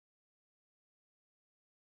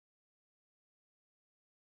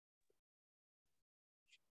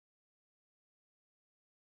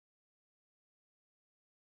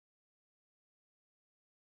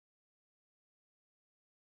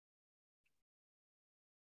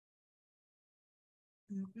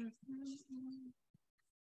Hey,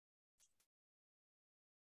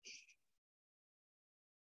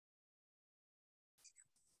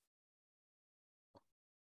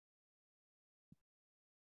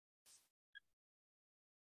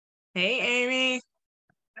 Amy.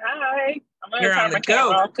 Hi, I'm gonna You're on turn the my camera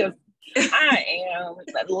go. off because I am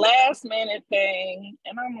the last minute thing,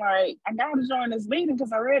 and I'm like, I gotta join this meeting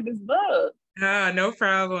because I read this book. No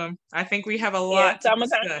problem. I think we have a Yeah, lot so to I'm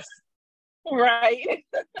gonna discuss. right.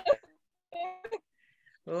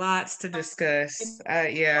 Lots to discuss.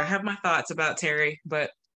 Yeah, I have my thoughts about Terry, but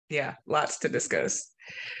yeah, lots to discuss.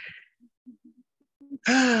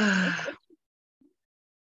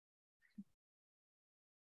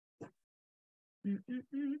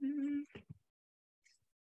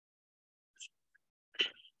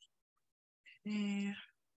 Yeah.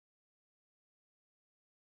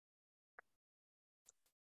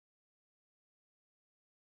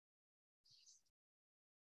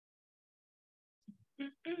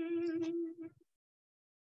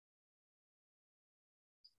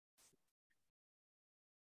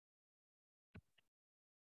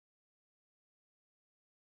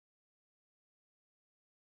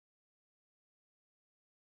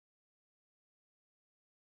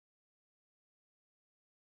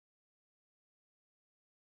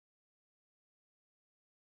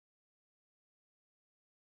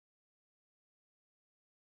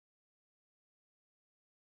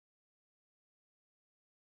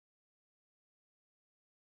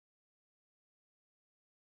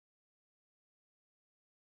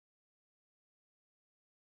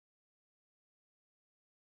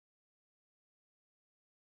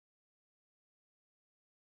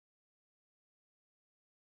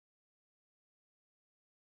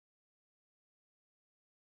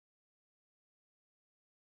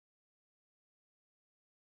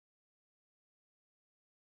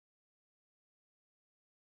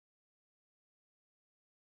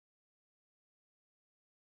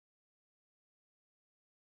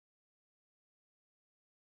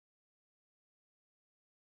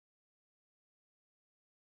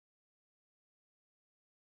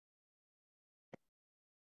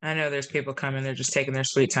 I know there's people coming, they're just taking their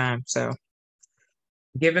sweet time. So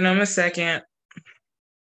giving them a second.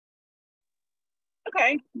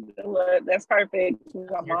 Okay, well, that's perfect.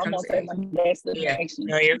 I'm Here comes almost at Asia. my Yeah, destination.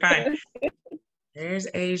 no, you're fine. There's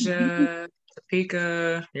Asia,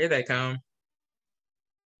 Topeka. Here they come.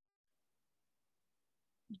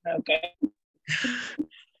 Okay.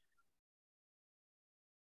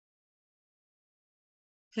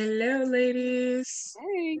 Hello, ladies.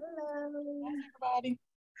 Hey, Hello. how's everybody?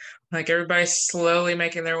 Like everybody's slowly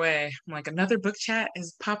making their way. I'm like, another book chat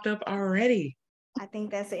has popped up already. I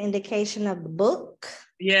think that's an indication of the book.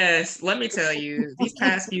 Yes, let me tell you, these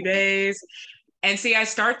past few days, and see, I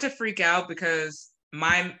start to freak out because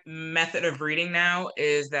my method of reading now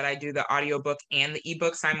is that I do the audiobook and the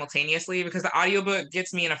ebook simultaneously because the audiobook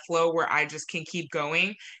gets me in a flow where I just can keep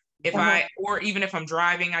going. If or even if I'm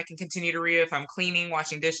driving, I can continue to read. If I'm cleaning,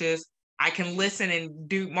 washing dishes, I can listen and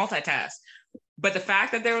do multitask. But the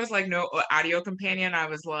fact that there was like no audio companion, I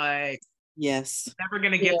was like, Yes. never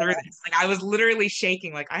gonna get through this. Like I was literally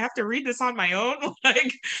shaking. Like I have to read this on my own.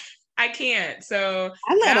 Like I can't. So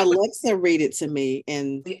I let Alexa read it to me,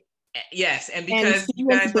 and yes, and because she you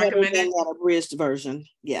was guys better recommended than that abridged version.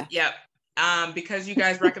 Yeah. Yep. Because you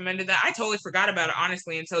guys recommended that, I totally forgot about it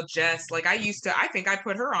honestly until Jess. Like I think I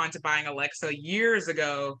put her on to buying Alexa years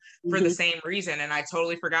ago for the same reason, and I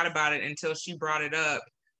totally forgot about it until she brought it up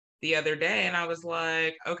the other day, and I was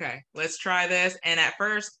like, okay, let's try this. And at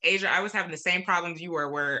first, Asia, I was having the same problems you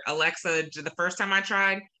were, where Alexa, the first time I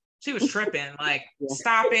tried, she was tripping, like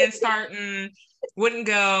stopping, starting, wouldn't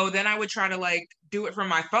go. Then I would try to like do it from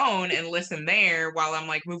my phone and listen there while I'm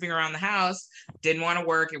like moving around the house. Didn't want to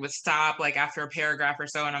work. It would stop like after a paragraph or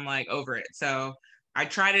so, and I'm like over it. So I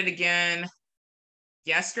tried it again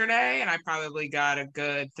yesterday, and I probably got a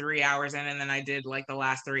good 3 hours in, and then I did like the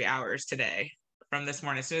last 3 hours today from this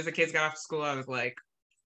morning. As soon as the kids got off school, I was like,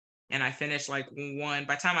 and I finished like 1.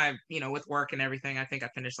 By the time I, with work and everything, I think I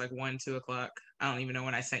finished like 1, 2 o'clock. I don't even know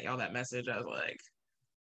when I sent y'all that message. I was like,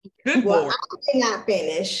 good well, board. I did not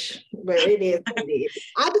finish, but it is what it is.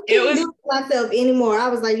 I just couldn't do it myself anymore. I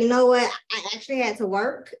was like, you know what? I actually had to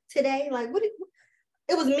work today. Like,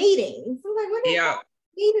 it was meetings. I was like, where did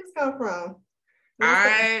meetings come from?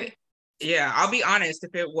 I'll be honest.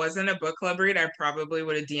 If it wasn't a book club read, I probably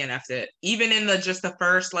would have DNF'd it. Even in the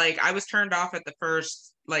first, like, I was turned off at the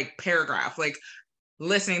first, like, paragraph, like,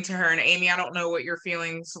 listening to her. And Amy, I don't know what your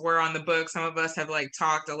feelings were on the book. Some of us have, like,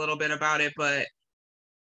 talked a little bit about it, but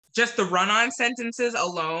just the run-on sentences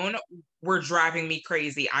alone were driving me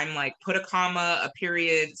crazy. I'm like, put a comma, a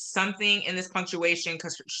period, something in this punctuation,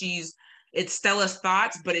 because it's Stella's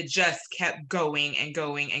thoughts, but it just kept going and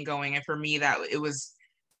going and going. And for me, that it was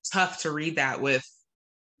tough to read that with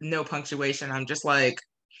no punctuation. I'm just like,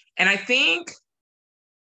 and I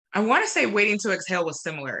want to say Waiting to Exhale was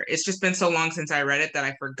similar. It's just been so long since I read it that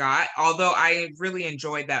I forgot, although I really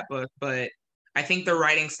enjoyed that book, but I think the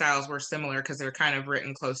writing styles were similar because they're kind of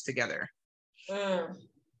written close together.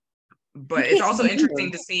 But it's also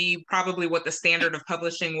interesting to see probably what the standard of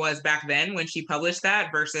publishing was back then when she published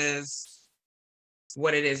that versus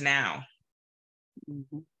what it is now.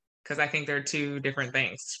 Because I think they're two different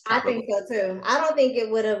things. Probably. I think so too. I don't think it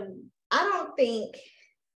would have,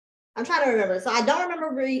 I'm trying to remember. So I don't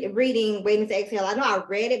remember reading Waiting to Exhale. I know I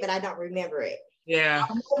read it, but I don't remember it. Yeah.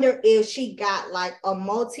 I wonder if she got like a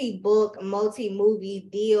multi-book, multi-movie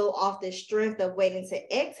deal off the strength of Waiting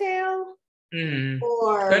to Exhale.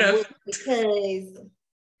 Or because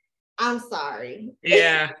I'm sorry.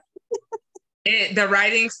 Yeah. The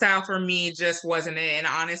writing style for me just wasn't it. And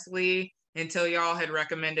honestly, until y'all had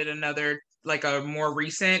recommended another, like a more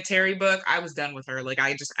recent Terry book, I was done with her. Like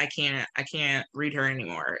I can't read her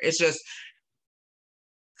anymore. It's just,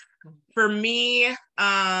 for me,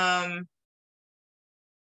 I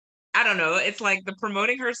don't know. It's like the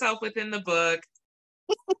promoting herself within the book,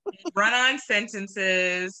 run-on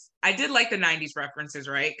sentences. I did like the 90s references,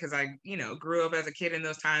 right? Because I, grew up as a kid in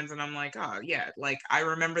those times, and I'm like, oh yeah, like I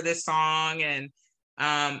remember this song and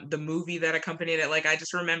the movie that accompanied it. Like I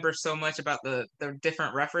just remember so much about the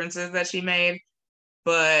different references that she made,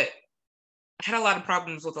 but I had a lot of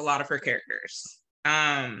problems with a lot of her characters.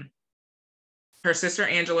 Her sister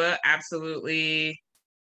Angela absolutely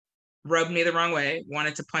rubbed me the wrong way.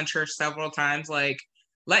 Wanted to punch her several times. Like,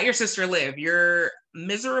 let your sister live. You're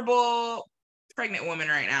miserable pregnant woman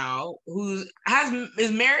right now who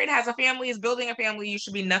is married, has a family, is building a family. You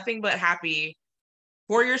should be nothing but happy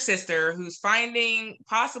for your sister who's finding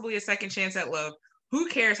possibly a second chance at love. Who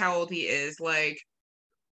cares how old he is? Like,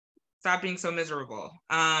 stop being so miserable.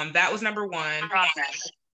 That was number one.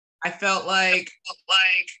 I felt like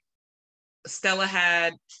Stella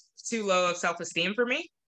had too low of self-esteem for me.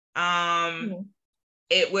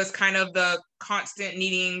 It was kind of the constant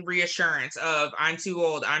needing reassurance of I'm too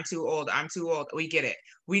old. We get it.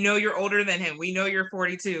 We know you're older than him. We know you're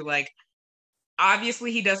 42. Like,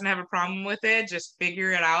 obviously he doesn't have a problem with it. Just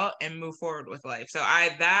figure it out and move forward with life. So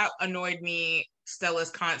that annoyed me. Stella's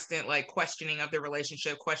constant like questioning of the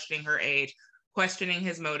relationship, questioning her age, questioning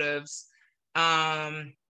his motives.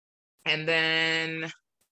 And then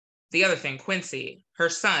the other thing, Quincy, her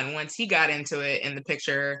son, once he got into it in the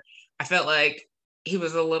picture, I felt like he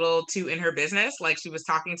was a little too in her business. Like she was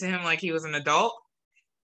talking to him like he was an adult.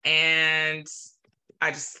 And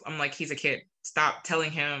I'm like, he's a kid. Stop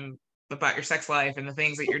telling him about your sex life and the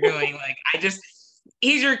things that you're doing. Like,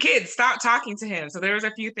 he's your kid. Stop talking to him. So there was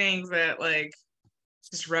a few things that like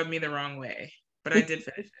just rubbed me the wrong way, but I did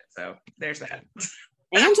finish it. So there's that.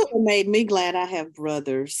 Angela made me glad I have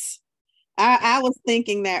brothers. I was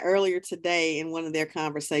thinking that earlier today in one of their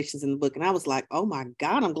conversations in the book, and I was like, oh my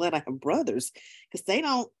God, I'm glad I have brothers, because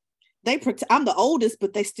I'm the oldest,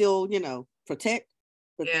 but they still, protect,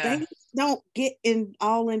 but they don't get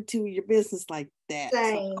all into your business like that.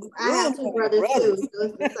 Same. So, I have two brothers too, so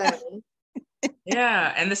it's the same.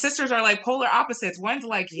 Yeah, and the sisters are like polar opposites. One's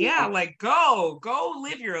like, like go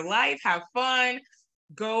live your life, have fun,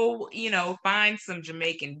 go, find some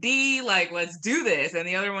Jamaican D, like, let's do this. And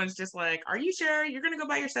the other one's just like, are you sure you're gonna go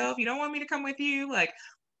by yourself? You don't want me to come with you? Like,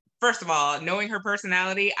 first of all, knowing her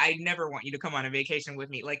personality, I never want you to come on a vacation with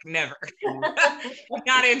me. Like, never.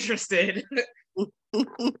 Not interested.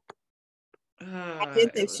 I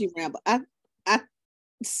did think she rambled.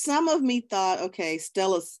 Some of me thought, okay,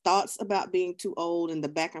 Stella's thoughts about being too old and the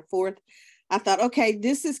back and forth. I thought, okay,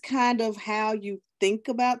 this is kind of how you think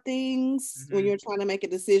about things when you're trying to make a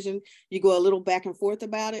decision. You go a little back and forth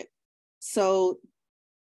about it. So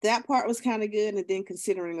that part was kind of good. And then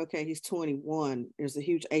considering, okay, he's 21, there's a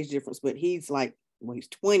huge age difference, but he's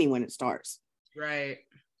 20 when it starts. Right.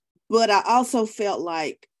 But I also felt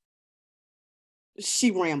like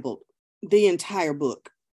she rambled the entire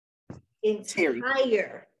book.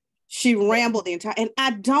 She rambled the entire, and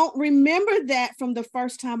I don't remember that from the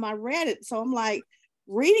first time I read it. So I'm like,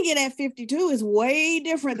 reading it at 52 is way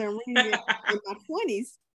different than reading it in my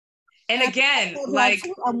 20s. And again, like,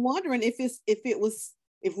 I'm wondering if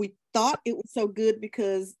we thought it was so good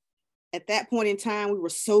because at that point in time we were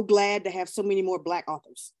so glad to have so many more Black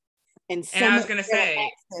authors and so I was gonna say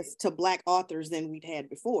access to Black authors than we'd had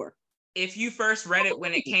before. if you first read it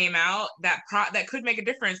when it came out, that could make a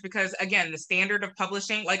difference, because again, the standard of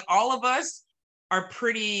publishing, like all of us are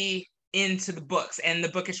pretty into the books and the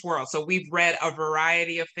bookish world. So we've read a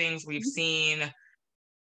variety of things. We've seen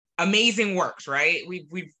amazing works, right?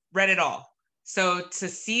 We've read it all. So to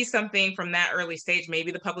see something from that early stage,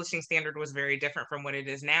 maybe the publishing standard was very different from what it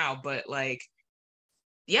is now, but like,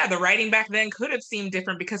 yeah, the writing back then could have seemed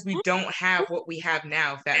different because we don't have what we have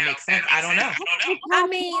now, if that makes sense. I don't know. I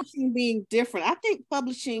mean, publishing being different. I think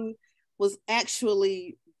publishing was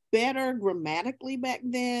actually better grammatically back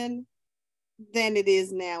then than it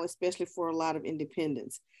is now, especially for a lot of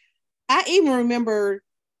independents. I even remember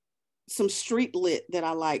some street lit that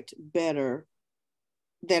I liked better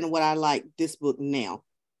than what I like this book now.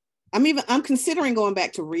 I'm considering going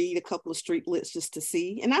back to read a couple of street lits just to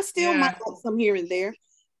see, and I still might like some here and there,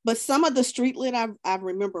 but some of the street lit I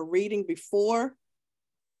remember reading before,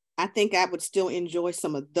 I think I would still enjoy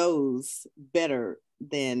some of those better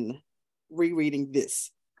than rereading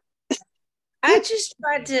this. I just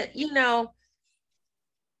tried to, you know,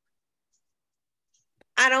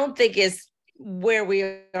 I don't think it's where we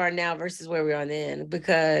are now versus where we are then,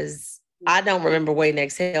 because I don't remember Way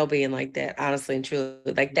Next Hell being like that, honestly and truly,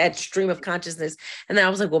 like that stream of consciousness. And then I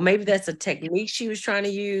was like, well, maybe that's a technique she was trying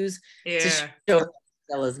to use to show what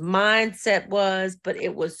Stella's mindset was. But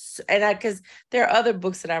it was, because there are other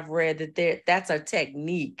books that I've read that's a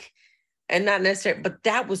technique and not necessarily, but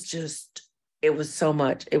that was just, it was so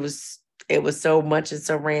much. It was so much and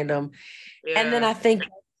so random. Yeah. And then I think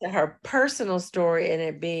her personal story and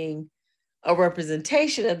it being a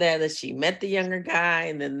representation of that she met the younger guy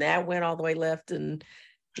and then that went all the way left and,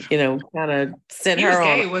 you know, kind of sent he her was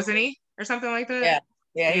on. gay, wasn't he? Or something like that?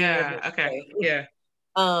 Yeah. Okay. Gay. Yeah.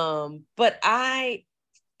 But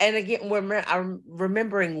and again, I'm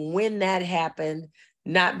remembering when that happened,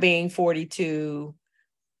 not being 42,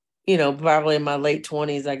 you know, probably in my late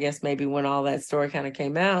 20s, I guess, maybe when all that story kind of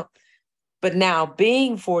came out. But now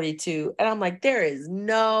being 42, and I'm like, there is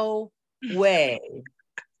no way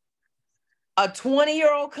a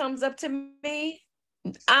 20-year-old comes up to me.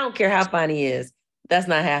 I don't care how fine he is. That's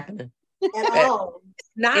not happening at all.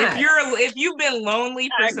 Not. If you've been lonely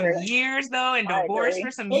for some years though, and divorced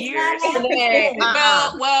for some years,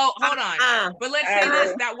 well, hold on. But let's say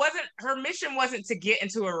this: that wasn't her mission. Wasn't to get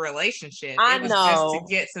into a relationship. It was just to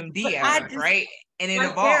get some D out, right? And it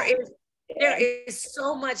evolved. There is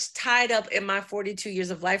so much tied up in my 42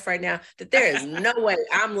 years of life right now that there is no way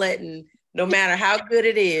I'm letting, no matter how good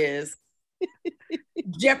it is,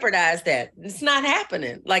 jeopardize that. It's not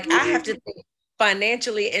happening. Like I have to think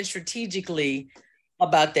financially and strategically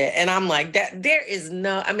about that. And I'm like, that there is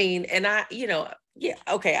no, I mean, and I, you know, yeah,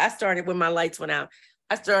 okay. I started when my lights went out.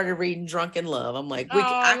 I started reading Drunken Love. I'm like,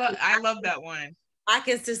 I love that one. I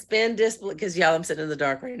can suspend disbelief because y'all, I'm sitting in the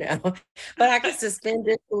dark right now, but I can suspend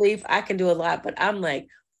disbelief. I can do a lot, but I'm like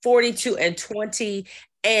 42 and 20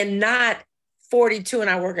 and not 42 and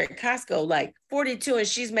I work at Costco, like 42 and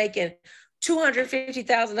she's making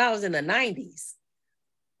 $250,000 in the 90s.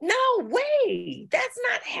 No way. That's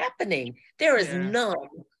not happening. There is none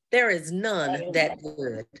that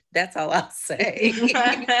good. That's all I'll say.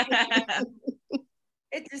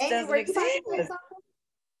 It just doesn't exist.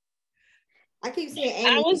 I keep saying Amy.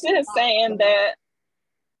 I was just saying that.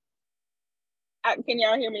 Can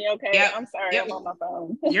y'all hear me okay? Yep. I'm sorry, I'm on my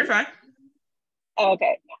phone. You're fine.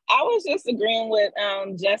 Okay. I was just agreeing with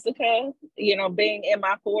Jessica, you know, being in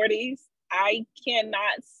my 40s. I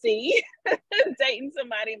cannot see dating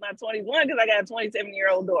somebody in my 21 because I got a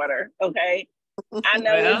 27-year-old daughter. Okay. I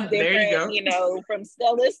know it's different, you know, from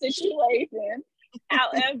Stella's situation.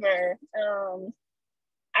 However,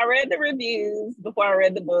 I read the reviews before I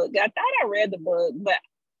read the book. I thought I read the book, but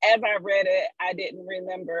as I read it, I didn't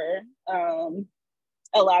remember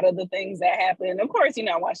a lot of the things that happened. Of course, you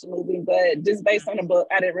know, I watched the movie, but just based on the book,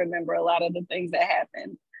 I didn't remember a lot of the things that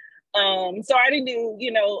happened. So I already knew,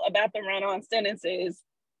 you know, about the run-on sentences.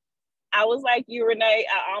 I was like you, Renee,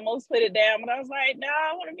 I almost put it down, but I was like, no,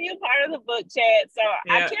 I want to be a part of the book chat. So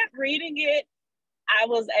I kept reading it. I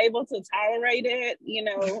was able to tolerate it, you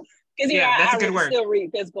know, because that's a good word. Still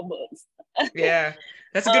read physical books. Yeah,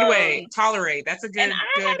 that's a good way. Tolerate. That's a good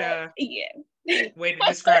way to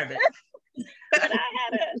describe it. But I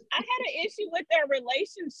had an issue with their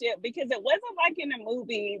relationship because it wasn't like in the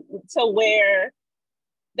movie to where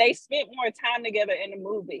they spent more time together in the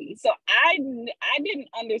movie. So I didn't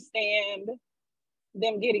understand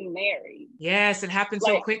them getting married. Yes, it happened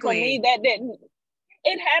so quickly. For me,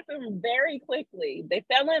 it happened very quickly. They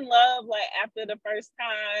fell in love like after the first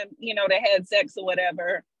time, you know, they had sex or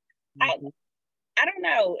whatever. Mm-hmm. I don't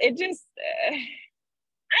know. It just,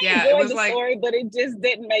 Yeah, enjoyed it was the like story, but it just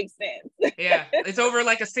didn't make sense. yeah, it's over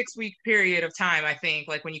like a 6-week period of time, I think,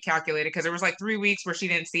 like when you calculate it, because there was like 3 weeks where she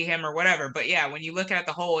didn't see him or whatever. But yeah, when you look at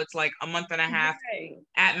the whole, it's like a month and a half Right.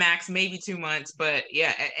 at max, maybe 2 months. But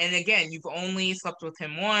yeah, and again, you've only slept with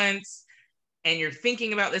him once, and you're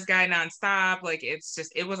thinking about this guy nonstop. Like it's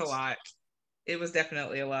just, it was a lot. It was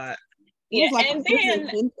definitely a lot. It Yeah, was like and a prison then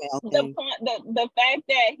pen pal the thing. the fact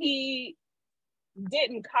that he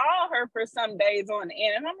didn't call her for some days on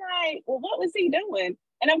end, and I'm like, well, what was he doing?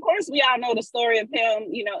 And of course, we all know the story of him,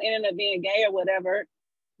 you know, ending up being gay or whatever.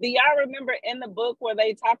 Do y'all remember in the book where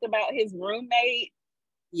they talked about his roommate?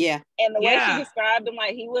 Yeah. And the way she Yeah. described him,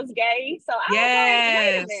 like he was gay. So I was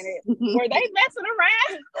Yes. like, wait a minute, were they messing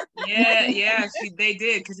around? Yeah, they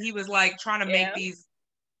did, because he was like trying to make Yeah. these.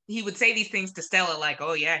 He would say these things to Stella, like,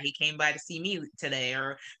 "Oh yeah, he came by to see me today,"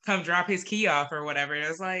 or "Come drop his key off," or whatever. It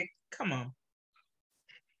was like, come on.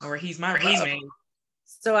 Or he's my roommate.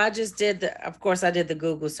 So I just did of course I did the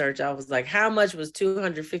Google search. I was like, how much was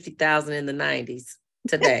 250,000 in the 90s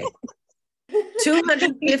today?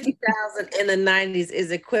 250,000 in the 90s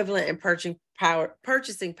is equivalent in purchasing power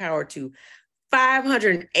to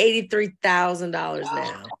 $583,000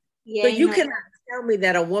 now. Yeah, So you cannot tell me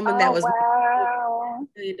that a woman that was wow. $1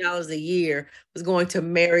 million a year was going to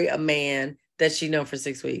marry a man that she known for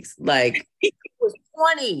 6 weeks. Like he was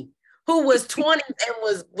 20, who was 20 and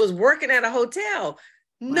was working at a hotel.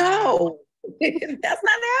 No, that's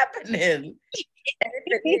not happening. And if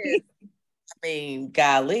it is, I mean,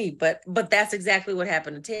 golly, but that's exactly what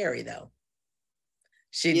happened to Terry, though.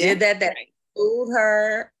 She did that fooled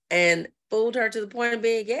her and fooled her to the point of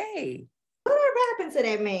being gay. Whatever happened to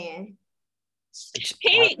that man?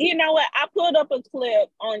 He, you know what? I pulled up a clip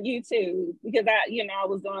on YouTube because I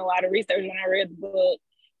was doing a lot of research when I read the book,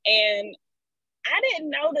 and I didn't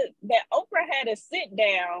know that Oprah had a sit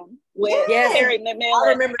down with Terry McMillan. I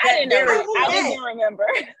remember that. I didn't remember.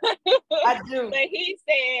 I do. But he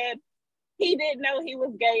said he didn't know he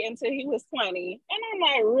was gay until he was 20. And I'm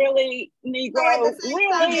like, really, Negro?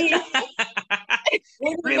 Really?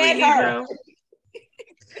 Really, Negro?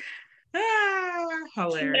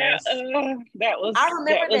 Hilarious. That was. I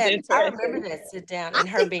remember that. Interesting. I remember that sit down and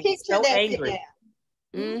her being so angry.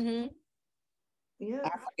 Mm-hmm. Yeah,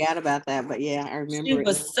 I forgot about that, but yeah, I remember. She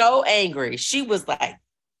was so angry. She was like, she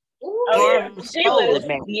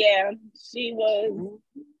was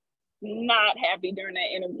not happy during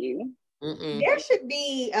that interview. There should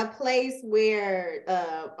be a place where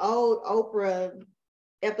old Oprah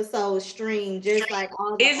episodes stream, just like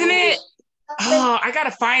all the Isn't it? Oh, I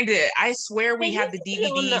gotta find it. I swear we have the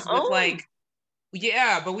DVDs with like,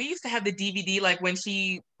 yeah, but we used to have the DVD like when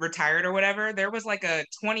she retired or whatever. There was like a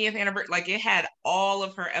 20th anniversary, like it had all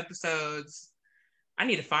of her episodes. I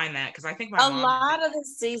need to find that because I think a lot of the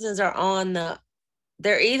seasons are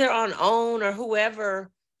they're either on OWN or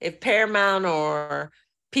whoever, if Paramount or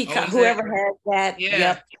Peacock, whoever has that. Yeah.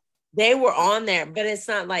 Yep, they were on there, but it's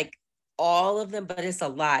not like all of them, but it's a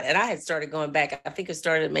lot. And I had started going back. I think it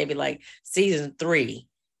started maybe like season 3,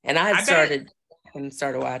 and I started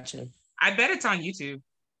watching. I bet it's on YouTube.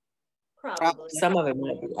 Probably. Some of it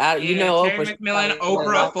might be. Terry McMillan,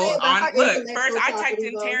 Oprah full on. Look, first I typed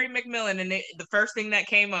in Terry McMillan, and the first thing that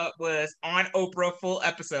came up was on Oprah full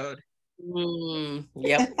episode.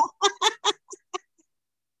 Yep.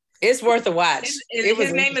 It's worth a watch.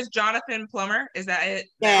 His name is Jonathan Plummer. Is that it?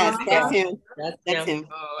 Yes, that's him. That's him.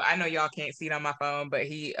 Oh, I know y'all can't see it on my phone, but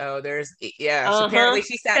apparently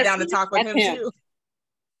she sat down to talk with him too.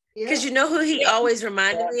 Because you know who he always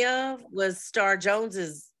reminded me of was Star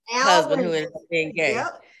Jones's husband, who ended up being gay.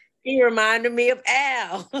 Yep. He reminded me of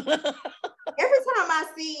Al. Every time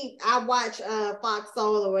I watch Fox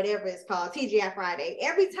Soul or whatever it's called, TGI Friday,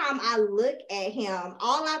 every time I look at him,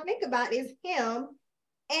 all I think about is him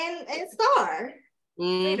and Star.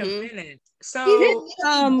 Wait a minute. So he's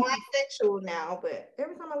bisexual now, but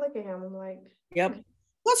every time I look at him, I'm like, yep.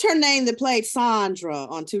 What's her name that played Sandra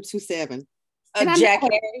on 227? Jackie.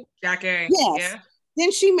 Yes. Yeah.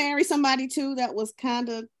 Didn't she marry somebody too that was kind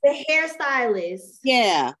of the hairstylist?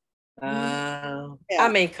 Yeah. I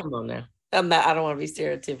mean, come on now. I don't want to be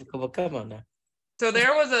stereotypical, but come on now. So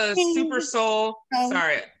there was a Super Soul.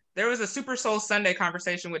 There was a Super Soul Sunday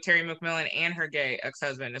conversation with Terry McMillan and her gay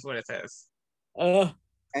ex-husband, is what it says. It's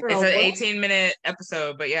an 18-minute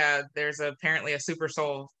episode, but yeah, there's apparently a Super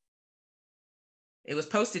Soul. It was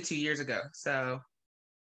posted 2 years ago, so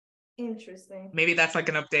interesting. Maybe that's like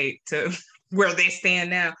an update to where they stand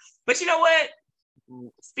now. But you know what?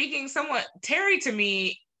 Speaking somewhat, Terry, to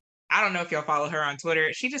me, I don't know if y'all follow her on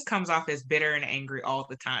Twitter. She just comes off as bitter and angry all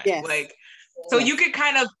the time. Yes. Like So you could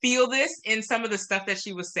kind of feel this in some of the stuff that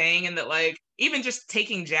she was saying, and that like even just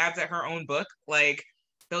taking jabs at her own book, like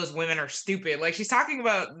those women are stupid. Like she's talking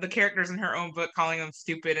about the characters in her own book, calling them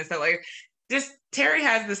stupid and stuff. Like just Terry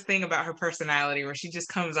has this thing about her personality where she just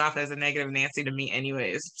comes off as a negative Nancy to me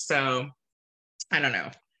anyways. So I don't know.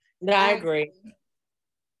 No, I agree.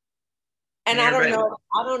 And Yeah,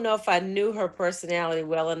 I don't know if I knew her personality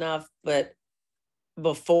well enough, but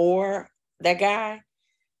before that guy,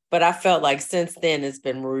 but I felt like since then it's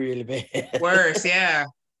been really bad. Worse, yeah.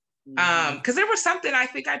 Because there was something I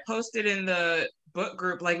think I posted in the book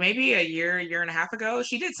group like maybe a year and a half ago.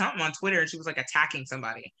 She did something on Twitter and she was like attacking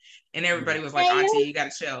somebody, and everybody was like, "Auntie, you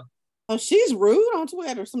gotta chill." Oh, she's rude on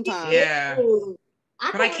Twitter sometimes. Yeah,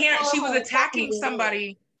 but I can't. She was attacking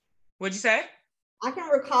somebody. What'd you say? I can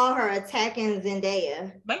recall her attacking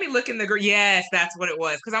Zendaya. Let me look in the group. Yes, that's what it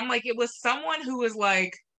was. Because I'm like, it was someone who was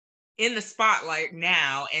like in the spotlight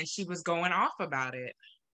now, and she was going off about it.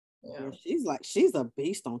 Yeah, she's a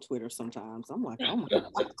beast on Twitter sometimes. I'm like, oh my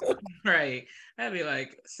God. Right. I'd be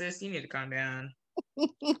like, sis, you need to calm down.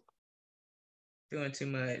 Doing too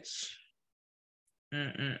much.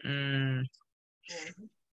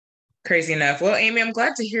 Crazy enough. Well, Amy, I'm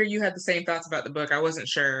glad to hear you had the same thoughts about the book. I wasn't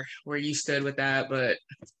sure where you stood with that, but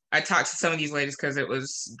I talked to some of these ladies because it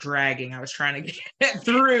was dragging. I was trying to get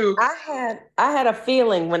through. I had a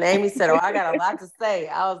feeling when Amy said, "Oh, I got a lot to say."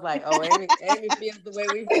 I was like, "Oh, Amy feels the way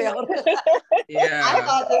we felt." Yeah, I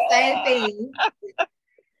thought the same thing.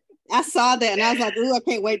 I saw that and I was like, "Ooh, I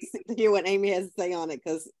can't wait to hear what Amy has to say on it."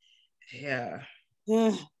 Because yeah,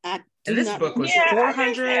 I and this book was 400.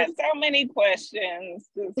 I just had so many questions.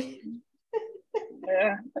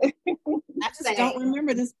 I just don't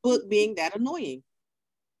remember this book being that annoying.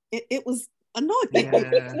 It was annoying.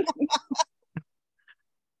 Yeah.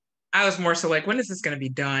 I was more so like, when is this going to be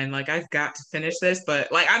done? Like, I've got to finish this.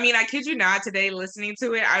 But like, I mean, I kid you not, today listening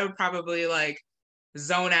to it, I would probably like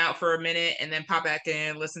zone out for a minute and then pop back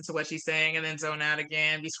in, listen to what she's saying, and then zone out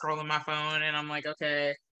again, be scrolling my phone. And I'm like,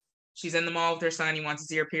 okay, she's in the mall with her son. He wants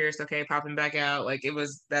his ear pierced. Okay, popping back out. Like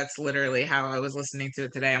that's literally how I was listening to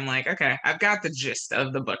it today. I'm like, okay, I've got the gist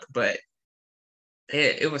of the book, but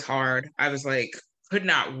it was hard. I was like, could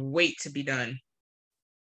not wait to be done.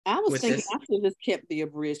 I was thinking I should have just kept the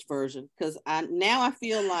abridged version because now I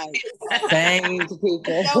feel like same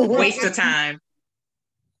people. Waste of time.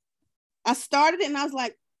 I started it and I was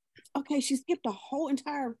like, okay, she skipped a whole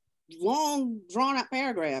entire long drawn out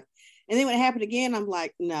paragraph. And then when it happened again, I'm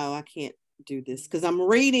like, no, I can't do this because I'm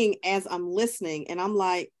reading as I'm listening and I'm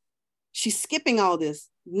like, she's skipping all this.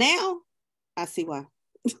 Now I see why.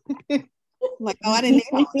 Like, oh, I didn't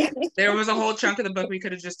know that. There was a whole chunk of the book we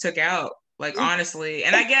could have just took out. Like, honestly.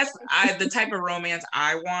 And I guess the type of romance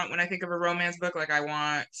I want when I think of a romance book, like I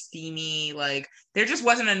want steamy, like there just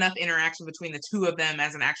wasn't enough interaction between the two of them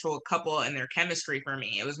as an actual couple and their chemistry for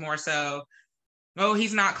me. It was more so, oh,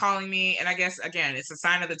 he's not calling me. And I guess, again, it's a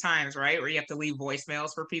sign of the times, right? Where you have to leave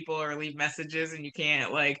voicemails for people or leave messages and you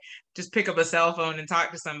can't like just pick up a cell phone and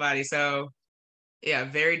talk to somebody. So yeah,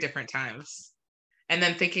 very different times. And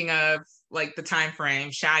then thinking of like the time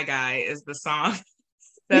frame, Shy Guy is the song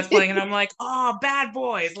that's playing, and I'm like, oh, Bad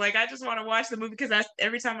Boys. Like, I just want to watch the movie because that's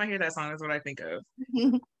every time I hear that song, that's what I think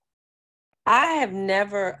of. I've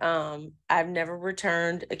never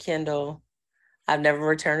returned a Kindle. I've never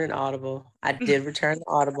returned an Audible. I did return the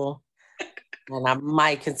Audible, and I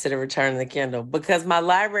might consider returning the Kindle because my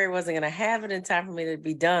library wasn't going to have it in time for me to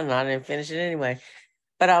be done, and I didn't finish it anyway.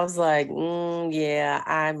 But I was like, yeah,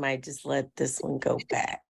 I might just let this one go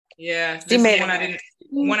back. Yeah, this is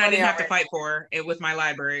one I didn't have to fight for. It with my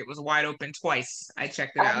library. It was wide open twice. I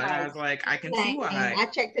checked it out, and I was like, I can see why. I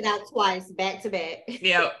checked it out twice, back to back.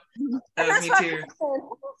 Yep, that was me too.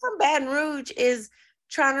 From Baton Rouge is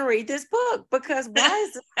trying to read this book because why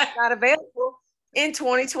is it not available in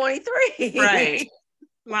 2023? Right,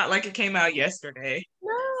 not like it came out yesterday.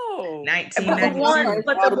 No, 1992.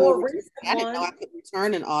 But the more recent I didn't know I could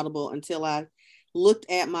return an Audible until I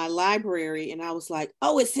looked at my library and I was like,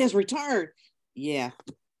 oh, it says return. Yeah.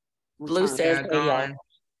 Blue says gone.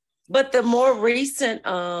 But the more recent,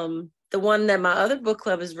 the one that my other book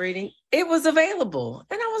club is reading, it was available.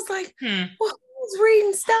 And I was like, well, who's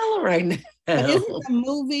reading Stella right now? But isn't the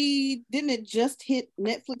movie, didn't it just hit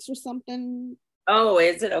Netflix or something? Oh,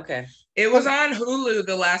 is it? Okay. It was on Hulu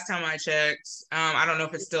the last time I checked. I don't know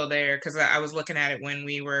if it's still there because I was looking at it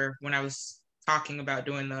when I was talking about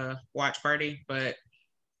doing the watch party, but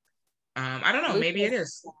I don't know. Maybe it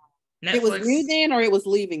is. Netflix. It was new then or it was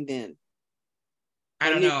leaving then? I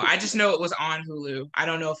don't know. I just know it was on Hulu. I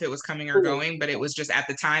don't know if it was coming or going, but it was just at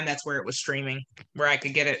the time that's where it was streaming, where I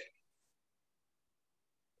could get it.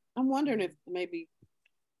 I'm wondering if maybe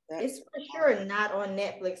it's for sure not on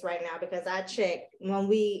Netflix right now because I checked when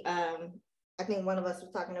we I think one of us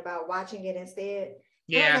was talking about watching it instead.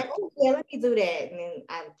 Yeah. I was like, oh yeah, let me do that. And then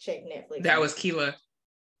I checked Netflix. That was Keela.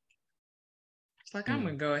 It's like, I'm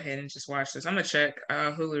gonna go ahead and just watch this. I'm gonna check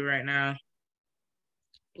Hulu right now.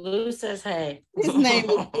 Blue says, hey. His name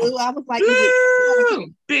is Blue. I was like,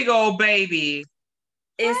 Blue! Big old baby.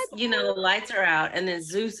 It's, the lights are out, and then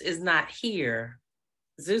Zeus is not here.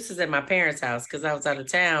 Zeus is at my parents' house because I was out of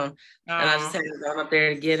town, and I just had to go up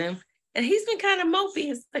there to get him. And he's been kind of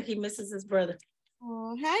mopey. It's like he misses his brother.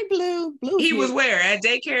 Oh, hi, Blue. Blue. He was where? At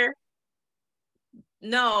daycare?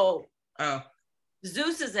 No. Oh.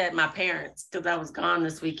 Zeus is at my parents because I was gone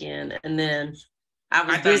this weekend, and then I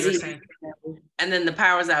was busy. And then the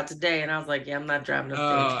power's out today, and I was like, yeah, I'm not driving up there.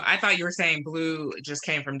 Oh, I thought you were saying Blue just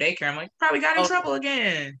came from daycare. I'm like, probably got in trouble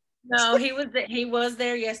again. No, he was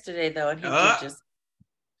there yesterday though, and he did just.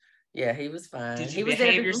 Yeah, he was fine. Did you behave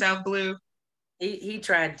behave yourself, Blue? He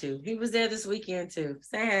tried to. He was there this weekend too.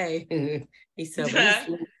 Say hey. He's so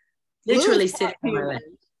literally sitting on my lap.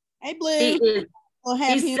 Hey, Blue.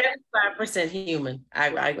 He's 75% human.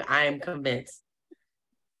 I am convinced.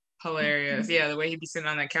 Hilarious. Yeah, the way he'd be sitting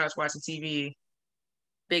on that couch watching TV.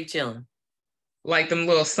 Big chilling. Like them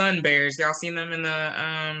little sun bears. Y'all seen them in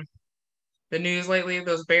the news lately?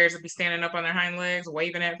 Those bears that be standing up on their hind legs,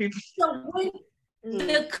 waving at people. So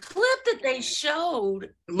the clip that they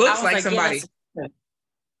showed looks like somebody. Yeah,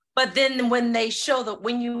 but then when they show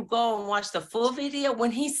when you go and watch the full video,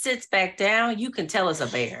 when he sits back down, you can tell it's a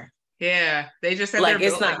bear. Yeah, they just said they're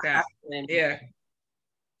built like that. Yeah.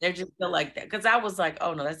 They're just built like that. Because I was like,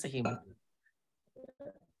 oh no, that's a human.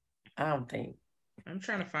 I don't think. I'm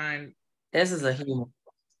trying to find. This is a human.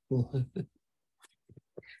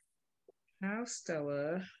 How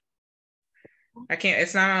Stella. I can't,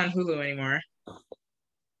 it's not on Hulu anymore.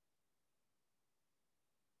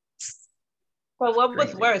 Well, what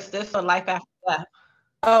was worse, this or Life After Death?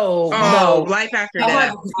 Oh no. No. Life After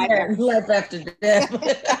Death. Life After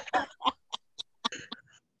Death.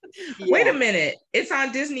 Wait a minute. It's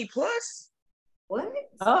on Disney Plus? What?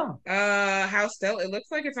 Oh. How Stella, it looks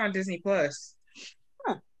like it's on Disney Plus.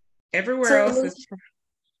 Huh. Everywhere else is.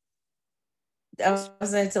 I was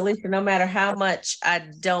saying to Lisa, no matter how much I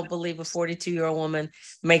don't believe a 42-year-old woman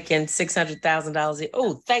making $600,000.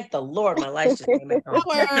 Oh, thank the Lord, my life just came out. No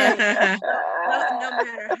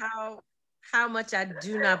matter how much I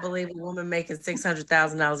do not believe a woman making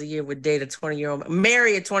 $600,000 a year would date a 20-year-old,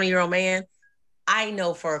 marry a 20-year-old man. I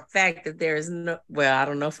know for a fact that there is no. Well, I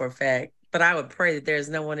don't know for a fact, but I would pray that there is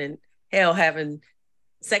no one in hell having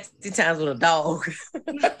sexy times with a dog.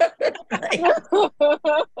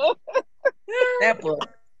 That book.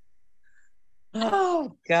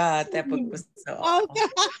 Oh God, that book was so awful.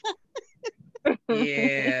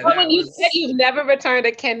 Yeah. Well, when you said you've never returned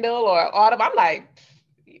a Kindle or Audible, I'm like,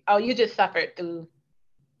 oh, you just suffered through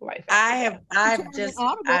life. I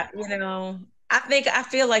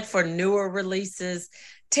feel like for newer releases,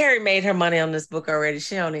 Terry made her money on this book already.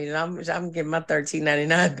 She don't need it. I'm getting my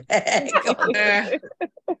 $13.99 back.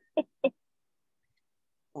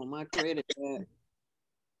 Oh, my credit card.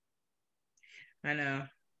 I know.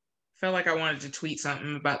 Felt like I wanted to tweet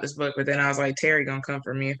something about this book, but then I was like, Terry gonna come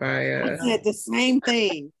for me if I said the same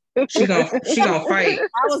thing. She gonna fight.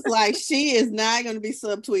 I was like, she is not gonna be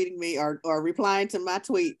subtweeting me or replying to my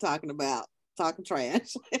tweet talking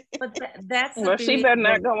trash. But that's well, she better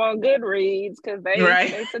not go on Goodreads because they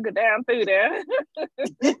took it down through there.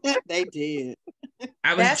 They did.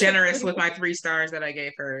 I was generous with my 3 stars that I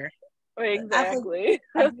gave her. Exactly.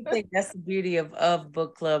 I think that's the beauty of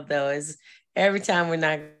book club, though, is every time we're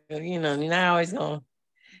not, you're not always going.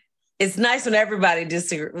 It's nice when everybody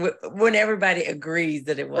when everybody agrees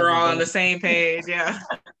that it was. We're all on the same page, yeah.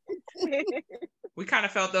 We kind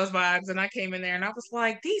of felt those vibes, and I came in there and I was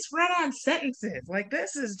like, these run-on sentences, like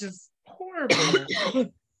this is just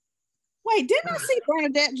horrible. Wait, didn't I see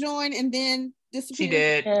Bernadette join and then disappear? She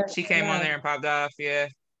did. She came on there and popped off, yeah.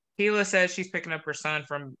 Keela says she's picking up her son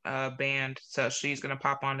from band, so she's gonna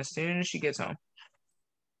pop on as soon as she gets home.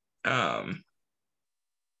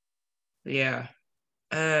 Yeah.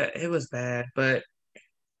 It was bad, but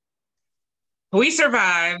we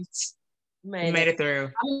survived. Made it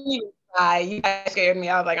through. You guys scared me.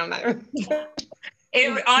 I was like, I'm not.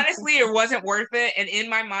 Honestly, it wasn't worth it. And in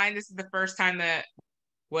my mind, this is the first time that,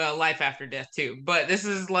 well, Life After Death too, but this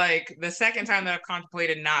is like the second time that I've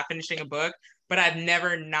contemplated not finishing a book, but I've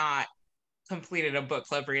never not completed a book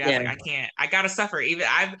club read. I was like, I can't. I gotta suffer. Even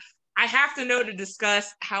I have to know to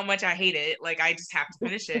discuss how much I hate it. Like I just have to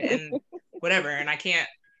finish it and whatever. And I can't.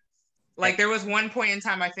 Like there was one point in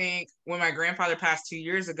time, I think, when my grandfather passed 2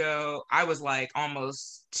 years ago, I was like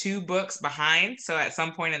almost 2 books behind. So at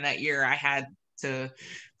some point in that year, I had to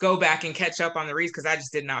go back and catch up on the reads because I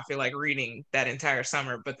just did not feel like reading that entire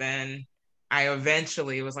summer. But then I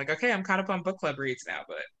eventually was like, okay, I'm caught up on book club reads now.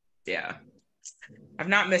 But yeah, I've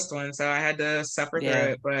not missed one, so I had to suffer through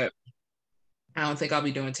it. But I don't think I'll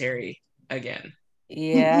be doing Terry again.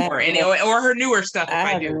 Yeah. or her newer stuff if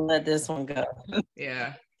I do. Let this one go.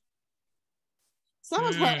 Yeah. Some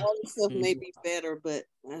of her other stuff may be better, but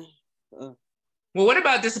well, what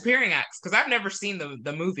about Disappearing Acts? Because I've never seen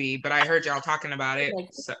the movie, but I heard y'all talking about it.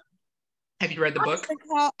 So, have you read the book?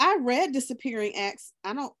 I read Disappearing Acts.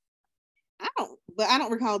 I don't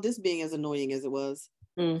recall this being as annoying as it was.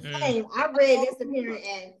 Same. I read Disappearing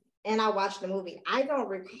Acts and I watched the movie. I don't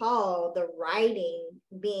recall the writing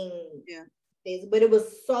being this, but it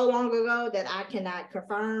was so long ago that I cannot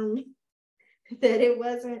confirm that it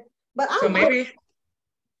wasn't. But so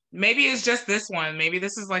maybe it's just this one. Maybe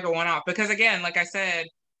this is like a one-off. Because again, like I said,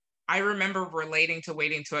 I remember relating to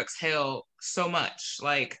Waiting to Exhale so much.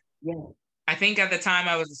 Like, I think at the time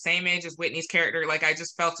I was the same age as Whitney's character. Like, I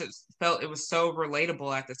just felt it was so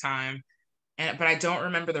relatable at the time. But I don't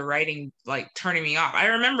remember the writing like turning me off. I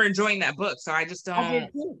remember enjoying that book, so I just don't.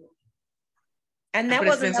 And that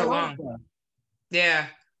wasn't so long. Yeah,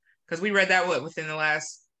 because we read that within the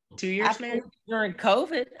last 2 years, maybe during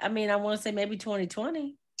COVID. I mean, I want to say maybe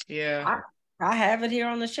 2020. Yeah, I have it here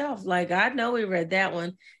on the shelf. Like I know we read that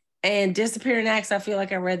one, and Disappearing Acts. I feel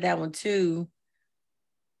like I read that one too.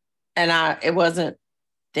 And it wasn't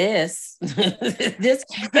this. It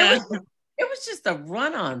was just a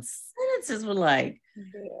run-on. Sentences were like,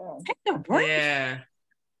 take a break. Yeah,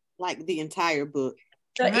 like the entire book.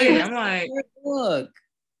 I'm like, book.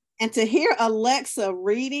 And to hear Alexa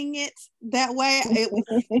reading it that way, it was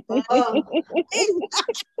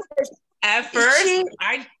at first,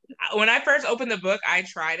 when I first opened the book, I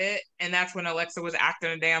tried it, and that's when Alexa was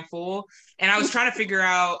acting a damn fool. And I was trying to figure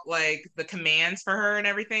out like the commands for her and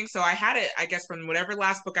everything. So I had it, I guess, from whatever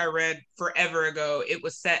last book I read forever ago, it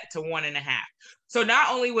was set to 1.5. So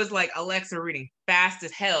not only was like Alexa reading fast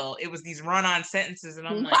as hell, it was these run-on sentences, and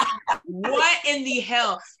I'm like, what in the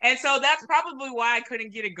hell? And so that's probably why I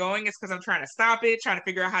couldn't get it going. It's because I'm trying to stop it, trying to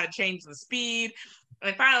figure out how to change the speed.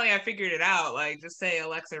 And finally I figured it out, like just say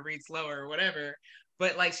Alexa read slower or whatever.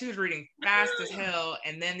 But like she was reading fast as hell,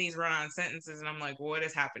 and then these run-on sentences, and I'm like, what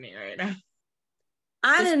is happening right now?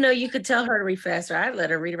 I didn't know you could tell her to read faster. I'd let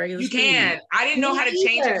her read a regular speed. You can. I didn't know how to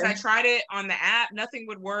change it because I tried it on the app. Nothing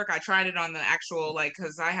would work. I tried it on the actual, like,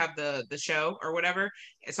 because I have the show or whatever.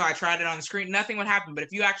 So I tried it on the screen. Nothing would happen. But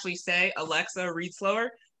if you actually say, Alexa, read slower,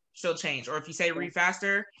 she'll change. Or if you say read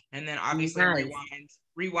faster, and then obviously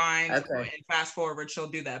rewind and fast forward, she'll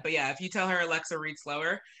do that. But yeah, if you tell her, Alexa, read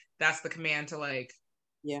slower, that's the command to like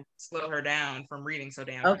slow her down from reading so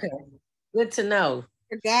damn. Okay. Good to know.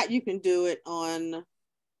 I forgot you can do it on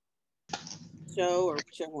show or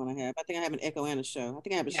whichever one I have. I think I have an Echo and a show. I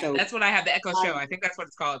think I have a show. That's what I have, the Echo show. I think that's what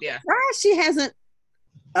it's called. Yeah. She hasn't.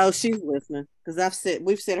 Oh, she's listening because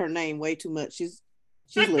we've said her name way too much. She's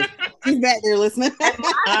listening. She's back there listening.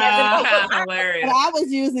 Hilarious. But I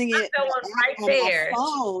was using it on my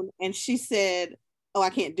phone, and she said, "Oh, I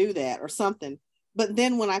can't do that" or something. But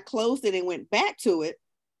then when I closed it and went back to it,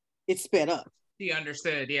 it sped up. She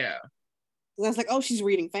understood, yeah. And I was like, "Oh, she's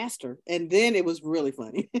reading faster," and then it was really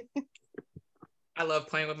funny. I love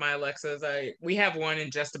playing with my Alexas. We have one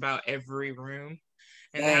in just about every room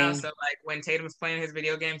in the house. So like when Tatum's playing his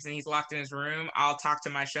video games and he's locked in his room, I'll talk to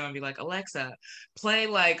my show and be like, Alexa, play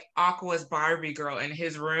like Aqua's Barbie Girl in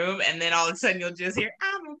his room, and then all of a sudden you'll just hear,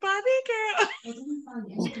 I'm a Barbie girl.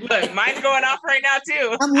 Look, mine's going off right now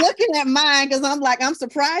too. I'm looking at mine because I'm like, I'm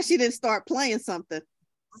surprised she didn't start playing something.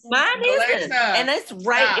 Mine isn't, and it's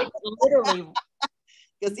right. It's literally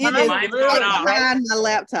because it is right behind my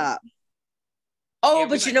laptop. Oh,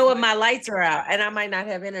 but you know what? My lights are out, and I might not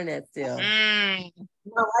have internet still. My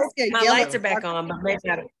lights are back on, but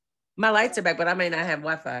my lights are back, but I may not have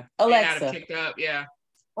Wi-Fi. Alexa, kicked up, yeah.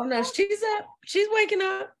 Oh no, she's up. She's waking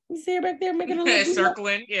up. You see her back there making a little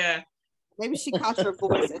circling, yeah. Maybe she caught your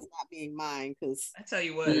voice as not being mine, because I tell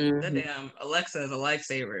you what, that damn Alexa is a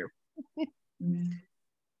lifesaver.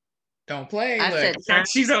 Don't play.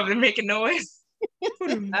 She's over there making noise.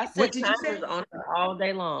 What did you say? On all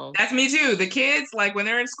day long. That's me too. The kids, like when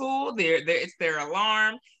they're in school, it's their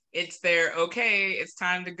alarm. It's their it's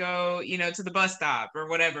time to go, to the bus stop or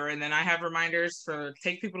whatever. And then I have reminders for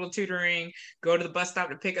take people to tutoring, go to the bus stop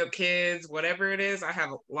to pick up kids, whatever it is. I have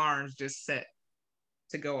alarms just set.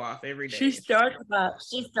 to go off every day. She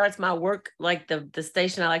starts my work, like the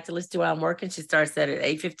station I like to listen to while I'm working. She starts that at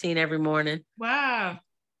 8:15 every morning. Wow.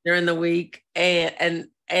 During the week. And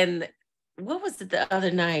what was it the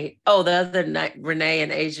other night? Oh, the other night, Renee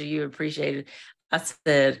and Asia, you appreciated. I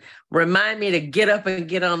said, remind me to get up and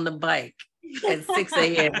get on the bike at 6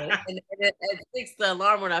 a.m. and at 6, the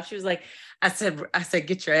alarm went off. She was like, I said,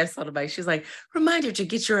 get your ass on the bike. She was like, remind her to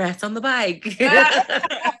get your ass on the bike.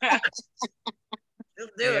 Yeah,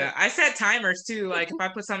 I set timers too. Like if I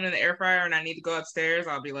put something in the air fryer and I need to go upstairs,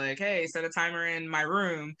 I'll be like, hey, set a timer in my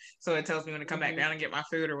room so it tells me when to come back down and get my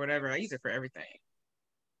food or whatever. I use it for everything.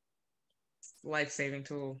 Life-saving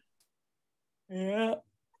tool. Yeah.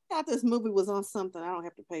 I thought this movie was on something. I don't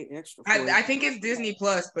have to pay extra for I think it's Disney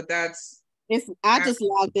Plus, but I just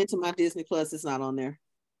logged into my Disney Plus. It's not on there.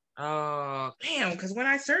 Oh, damn, because when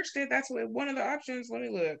I searched it, that's what one of the options. Let me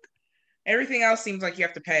look. Everything else seems like you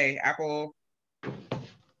have to pay. Apple.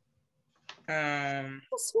 I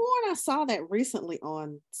sworn I saw that recently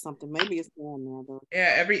on something. Maybe it's gone now though.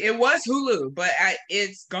 Yeah, it was Hulu, but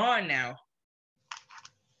it's gone now.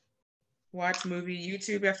 Watch movie,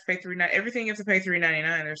 YouTube, you have to pay $3.99. Everything you have to pay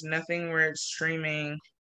 $3.99. There's nothing where it's streaming.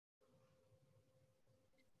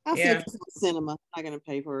 I'll see if it's on cinema. I'm not gonna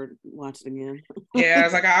pay for it, watch it again. Yeah, I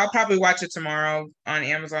was like, I'll probably watch it tomorrow on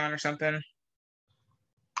Amazon or something.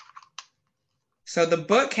 So the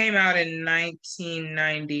book came out in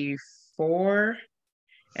 1994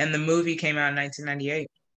 and the movie came out in 1998.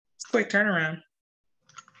 It's a quick turnaround.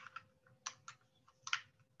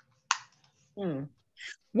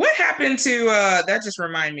 What happened to that just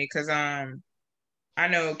reminded me because I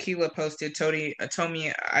know Keela posted Tomi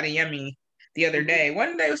Adeyemi the other day.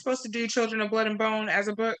 One day was supposed to do Children of Blood and Bone as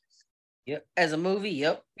a book. Yep. As a movie,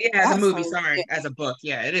 yep. Yeah, as a movie, sorry. As a book.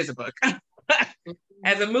 Yeah, it is a book.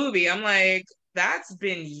 As a movie, I'm like, that's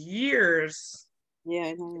been years.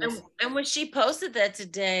 Yeah. And when she posted that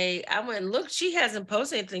today, I went, look, she hasn't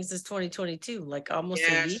posted anything since 2022, like almost a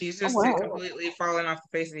year. She's just completely fallen off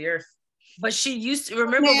the face of the earth. But she used to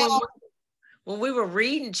remember when we were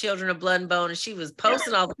reading Children of Blood and Bone and she was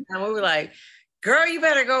posting all the time. We were like, girl, you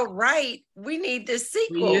better go write. We need this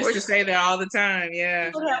sequel. We used to say that all the time.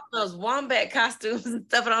 Yeah. Those wombat costumes and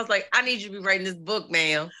stuff. And I was like, I need you to be writing this book,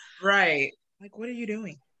 ma'am. Right. Like, what are you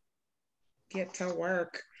doing? Get to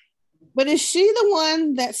work. But is she the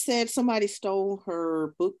one that said somebody stole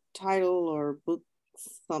her book title or book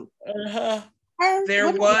something?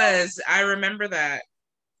 There was. I remember that.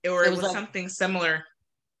 Or it was like, something similar.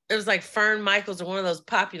 It was like Fern Michaels or one of those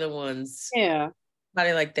popular ones. Yeah.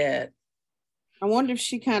 Somebody like that. I wonder if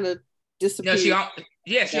she kind of disappeared.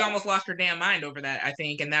 No, she almost lost her damn mind over that, I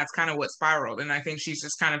think. And that's kind of what spiraled. And I think she's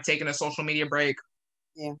just kind of taken a social media break.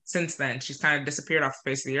 Yeah. Since then. She's kind of disappeared off the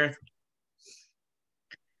face of the earth.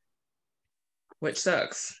 Which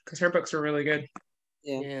sucks, because her books were really good.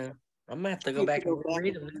 Yeah. I'm gonna have to go back and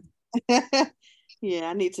read them. Yeah,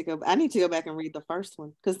 I need to go back and read the first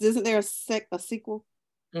one. Because isn't there a sequel?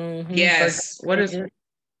 Mm-hmm. Yes. What is it?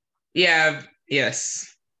 Yeah,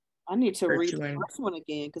 yes. I need to read the first one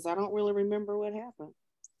again because I don't really remember what happened.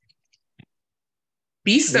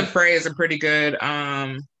 Beasts of Prey is a pretty good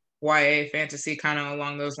YA fantasy, kind of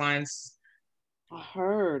along those lines. I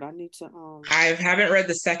heard. I need to I haven't read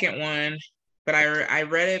the second one, but I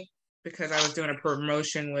read it because I was doing a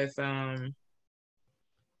promotion with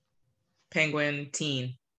Penguin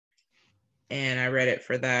Teen, and I read it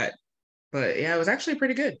for that. But yeah, it was actually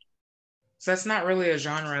pretty good. So that's not really a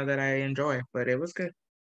genre that I enjoy, but it was good.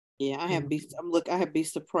 Yeah, I have I have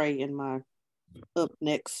Beasts of Prey in my up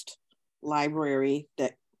next library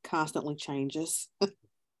that constantly changes.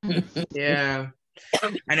 Yeah.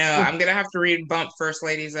 I know. I'm gonna have to read Bump First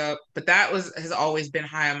Ladies Up, but that has always been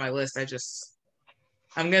high on my list.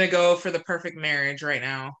 I'm gonna go for The Perfect Marriage right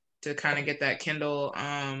now to kind of get that Kindle.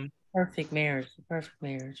 Perfect Marriage.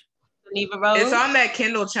 It's on that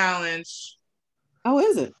Kindle challenge. Oh,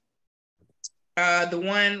 is it? The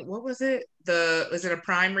one. What was it? Is it a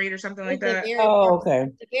Prime read or something like that? Okay.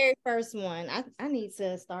 The very first one. I need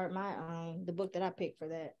to start my the book that I picked for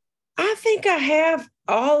that. I think I have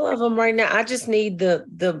all of them right now. I just need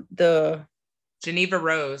the Geneva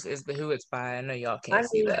Rose is who it's by. I know y'all can't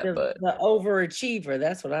see that, but the Overachiever.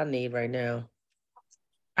 That's what I need right now.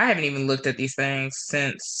 I haven't even looked at these things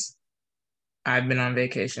since I've been on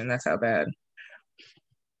vacation. That's how bad.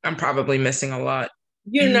 I'm probably missing a lot.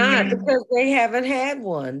 You're not, because they haven't had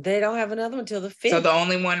one. They don't have another one until the 5th. So the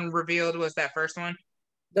only one revealed was that first one?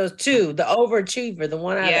 Those two, the Overachiever, the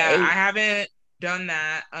one out of 8. Yeah, I haven't done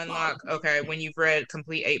that. Unlock. Okay, when you've read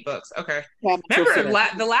complete 8 books. Okay. Remember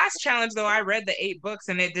the last challenge though, I read the 8 books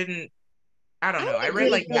and it didn't. I don't know. I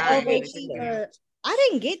read like 9. I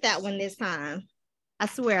didn't get that one this time. I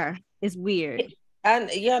swear, it's weird. I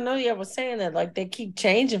know y'all was saying that like they keep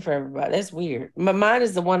changing for everybody. That's weird. Mine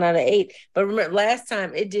is the 1 out of 8. But remember last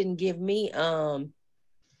time it didn't give me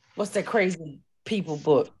what's that crazy people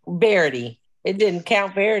book? Verity. It didn't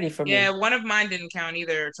count Verity for me. Yeah, one of mine didn't count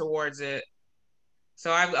either towards it.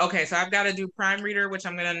 So I've got to do Prime Reader, which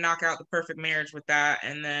I'm gonna knock out The Perfect Marriage with that,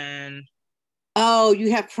 and then. Oh,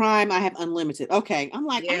 you have Prime. I have Unlimited. Okay, I'm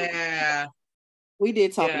like, yeah. We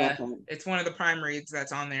did talk about that. It's one of the prime reads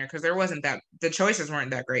that's on there because there wasn't the choices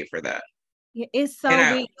weren't that great for that. Yeah, it's so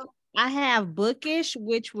weird. I have Bookish,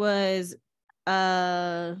 which was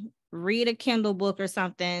read a Kindle book or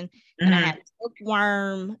something, and I had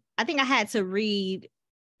Bookworm. I think I had to read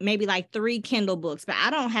maybe like 3 Kindle books, but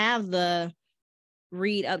I don't have the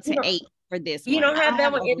read up to 8 for this one. You don't have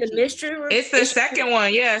that one in the mystery room? It's the second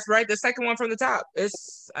one. Yes, right. The second one from the top.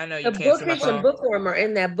 I know you can't see my phone. And Bookworm are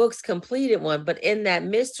in that book's completed one, but in that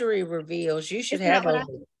mystery reveals, you should have it.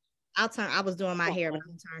 I was doing my hair, but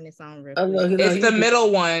I'll turn this on real quick. It's the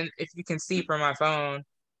middle one, if you can see from my phone.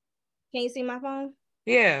 Can you see my phone?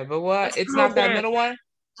 Yeah, but what? It's not that middle one?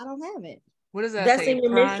 I don't have it. What does that say? That's in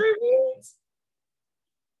your mystery reads?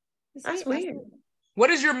 That's weird. What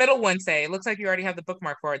does your middle one say? It looks like you already have the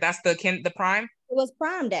bookmark for it. That's the Prime? It was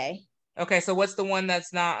Prime Day. Okay, so what's the one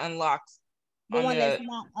that's not unlocked? The one that's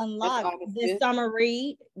not unlocked. The summer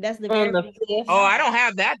read. That's the very fifth. Oh, I don't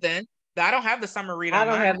have that then. I don't have the summer read. I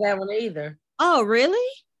don't have that one either. Oh, really?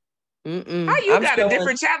 How you got a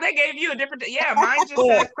different chat? They gave you a different. Yeah, mine just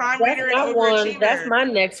says Prime Reader and Overachiever. That's my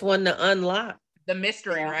next one to unlock. The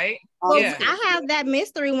mystery, right? Well, yeah. I have that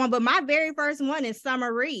mystery one, but my very first one is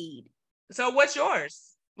summer read. So what's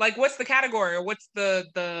yours? Like, what's the category or what's the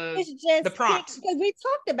prompt? Because we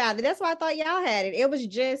talked about it. That's why I thought y'all had it. It was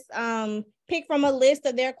just pick from a list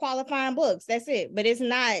of their qualifying books. That's it. But it's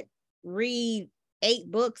not read 8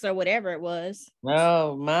 books or whatever it was.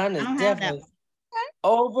 No, mine is definitely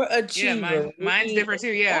overachiever. Yeah, mine's different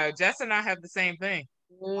too. Yeah, Jess and I have the same thing.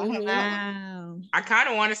 Wow. I kind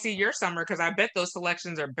of want to see your summer because I bet those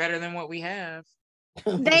selections are better than what we have.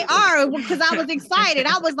 They are, because I was excited.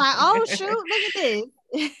 I was like, oh shoot, look at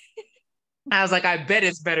this. I was like, I bet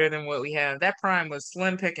it's better than what we have. That Prime was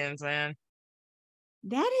slim pickings, man.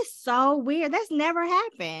 That is so weird. That's never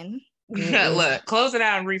happened. Look, close it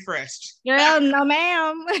out and refresh. Girl, no,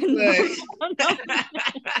 ma'am. No.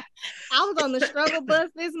 I was on the struggle bus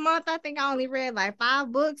this month. I think I only read like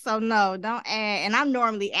 5 books. So no, don't add. And I'm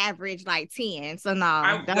normally average like 10. So no.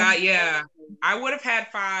 I would have had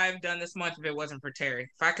 5 done this month if it wasn't for Terry.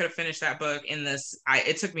 If I could have finished that book in this,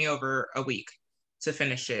 it took me over a week to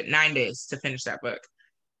finish it. 9 days to finish that book.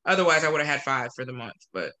 Otherwise, I would have had 5 for the month,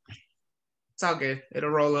 but it's all good. It'll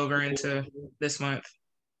roll over into this month.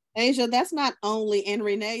 Asia, that's not only, and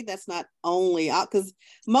Renee, that's not only, because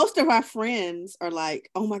most of our friends are like,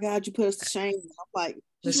 oh my God, you put us to shame. I'm like,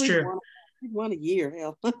 that's true. One a year,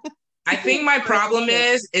 hell. I think my problem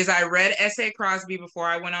is I read S.A. Crosby before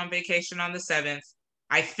I went on vacation on the 7th.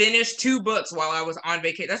 I finished 2 books while I was on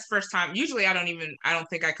vacation. That's the first time. Usually I don't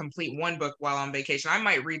think I complete 1 book while on vacation. I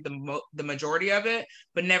might read the majority of it,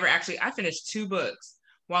 but never actually. I finished 2 books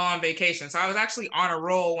while on vacation. So I was actually on a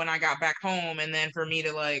roll when I got back home. And then for me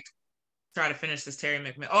to like try to finish this Terry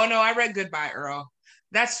McMillan. Oh no, I read Goodbye, Earl.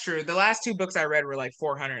 That's true. The last 2 books I read were like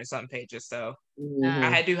 400 and something pages. So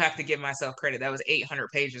I do have to give myself credit. That was 800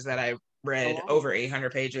 pages that I read, over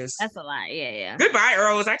 800 pages. That's a lot. Yeah. Goodbye,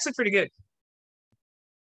 Earl was actually pretty good.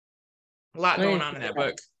 A lot going on in that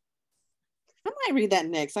book. I might read that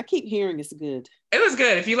next. I keep hearing it's good. It was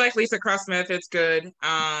good. If you like Lisa Cross-Smith, it's good.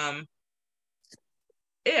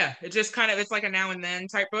 Yeah, it just kind of, it's like a now and then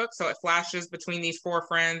type book. So it flashes between these 4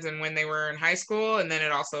 friends and when they were in high school. And then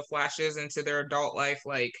it also flashes into their adult life.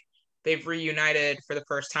 Like they've reunited for the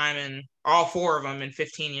first time in all 4 of them in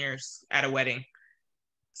 15 years at a wedding.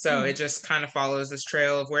 So it just kind of follows this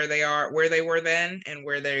trail of where they were then and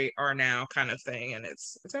where they are now kind of thing. And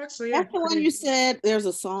it's actually, that's the one you said there's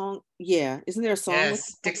a song. Yeah. Isn't there a song?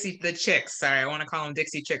 Yes. The Chicks. Sorry. I want to call them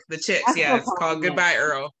Dixie Chicks. The Chicks. Yeah. It's called Goodbye,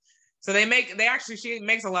 Earl. So she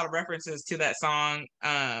makes a lot of references to that song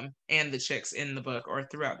and the Chicks in the book or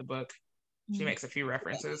throughout the book. She makes a few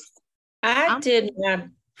references. I did my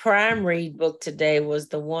prime read book today was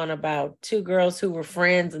the one about 2 girls who were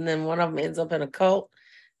friends and then one of them ends up in a cult.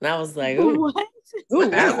 And I was like, ooh.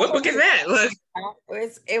 What book is that? Look.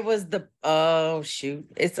 It was the, oh shoot.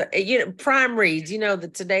 It's prime reads,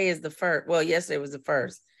 that today is the first. Well, yesterday was the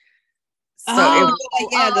first. So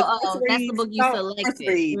that's the book you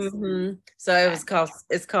selected. So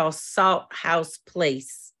it's called Salt House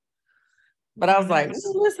Place. But I was like,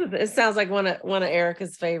 it sounds like one of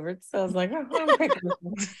Erica's favorites. So I was like, I'm picking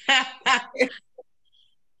this one.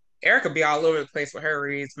 Erica be all over the place with her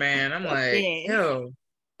reads, man. I'm like, yo,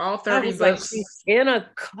 all 30 books. Like, she's in a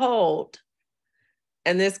cult.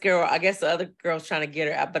 And this girl, I guess the other girl's trying to get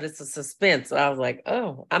her out, but it's a suspense. So I was like,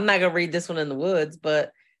 oh, I'm not gonna read this one in the woods,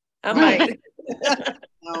 but I might.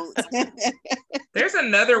 There's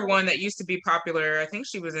another one that used to be popular. I think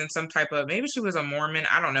she was in some type of, maybe she was a Mormon.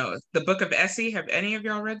 I don't know. The Book of Essie. Have any of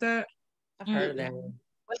y'all read that? I've heard of that one.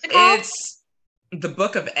 What's it called? It's the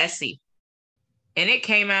Book of Essie. And it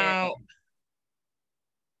came out.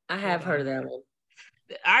 I have heard of that one.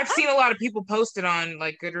 I've seen a lot of people post it on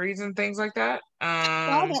like Goodreads and things like that. I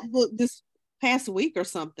saw that book this past week or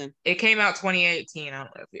something. It came out 2018. I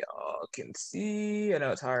don't know if y'all can see. I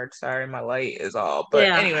know it's hard. Sorry, my light is all. But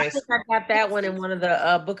anyways, I think I got that one in one of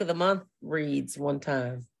the Book of the Month reads one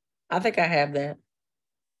time. I think I have that.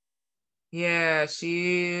 Yeah,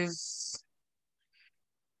 she's.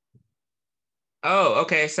 Oh,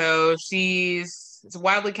 okay. So it's a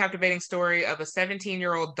wildly captivating story of a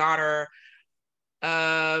 17-year-old daughter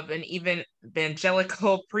of an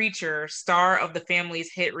evangelical preacher, star of the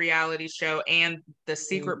family's hit reality show, and the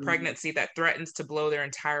secret pregnancy that threatens to blow their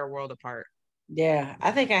entire world apart. Yeah,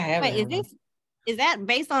 I think I have. Wait, is that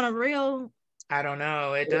based on a real? I don't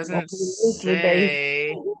know. It doesn't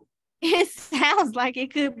say. It sounds like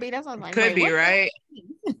it could be. That's what I'm like. Could be, right?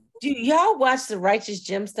 Do y'all watch The Righteous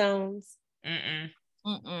Gemstones?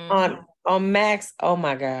 On Max? Oh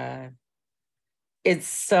my God. It's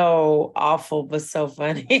so awful, but so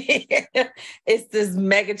funny. It's this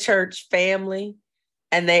mega church family,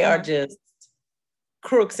 and they are just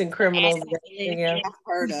crooks and criminals. I've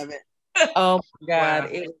heard of it. Oh my God. Wow.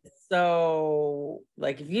 It was so,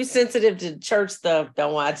 like, if you're sensitive to church stuff,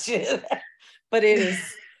 don't watch it. But it is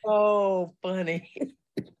so funny.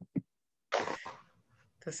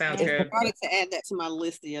 That sounds good. I wanted to add that to my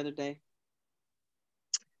list the other day.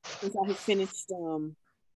 Since I had finished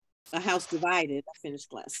A House Divided, I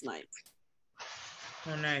finished last night.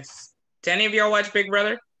 Oh, nice. Did any of y'all watch Big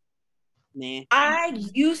Brother? Nah. I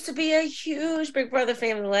used to be a huge Big Brother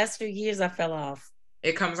fan. In the last few years, I fell off.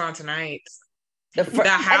 It comes on tonight. The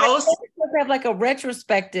House have like a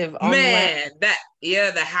retrospective on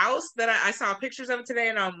the House that I saw pictures of it today,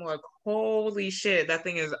 and I'm like, holy shit, that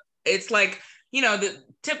thing is. It's like, you know, the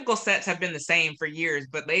typical sets have been the same for years,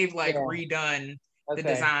 but they've like redone the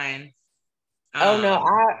design. Oh no,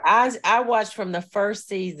 I watched from the first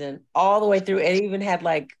season all the way through. It even had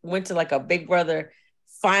went to like a Big Brother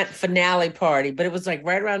finale party, but it was like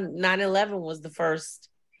right around 9/11 was the first.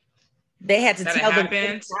 They had to tell them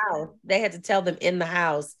in the house. They had to tell them in the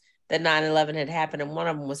house that 9/11 had happened, and one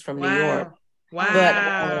of them was from New York. Wow.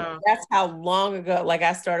 But that's how long ago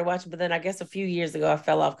I started watching. But then I guess a few years ago I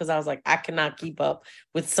fell off because I was like, I cannot keep up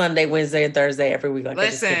with Sunday, Wednesday, and Thursday every week.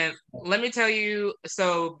 Listen, let me tell you.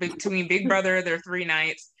 So between Big Brother, there are 3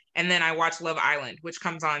 nights, and then I watch Love Island, which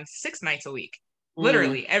comes on 6 nights a week,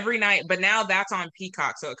 literally every night. But now that's on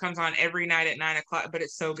Peacock, so it comes on every night at 9:00. But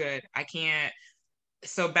it's so good, I can't.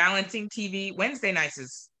 So balancing TV Wednesday nights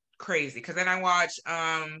is crazy because then I watch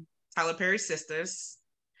Tyler Perry's Sisters.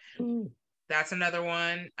 That's another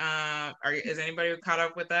one. Is anybody caught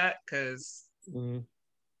up with that? Because so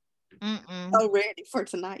ready for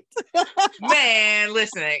tonight. Man,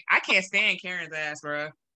 listen, I can't stand Karen's ass, bro.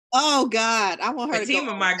 Oh God, I want her.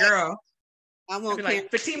 Fatima, my girl. I want to be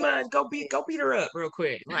like, Fatima, go beat her up real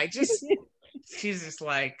quick. Like, just she's just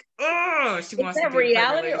like, oh, she wants to do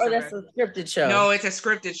reality or that's a scripted show. No, it's a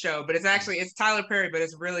scripted show, but it's Tyler Perry, but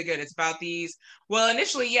it's really good. It's about these. Well,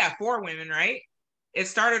 initially, 4 women, right? It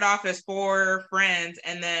started off as 4 friends,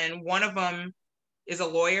 and then one of them is a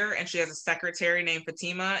lawyer, and she has a secretary named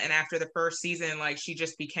Fatima. And after the first season, like, she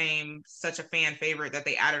just became such a fan favorite that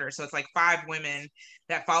they added her. So it's like 5 women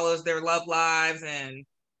that follows their love lives. And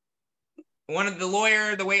one of the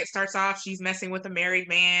lawyer, the way it starts off, she's messing with a married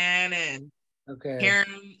man, and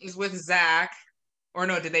Karen is with Zach. Or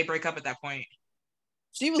no, did they break up at that point?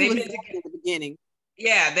 She was with Zach at the beginning.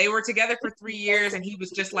 Yeah, they were together for 3 years, and he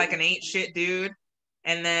was just like an ain't shit dude.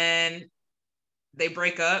 And then they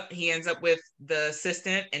break up. He ends up with the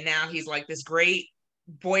assistant, and now he's like this great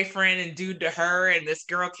boyfriend and dude to her. And this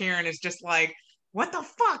girl, Karen, is just like, what the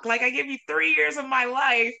fuck? Like, I give you 3 years of my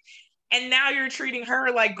life, and now you're treating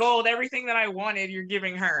her like gold. Everything that I wanted, you're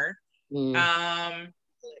giving her. The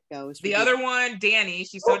other one, Danny,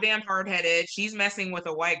 she's so damn hard-headed. She's messing with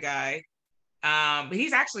a white guy. But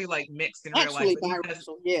he's actually like mixed in real life.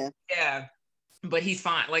 Yeah. But he's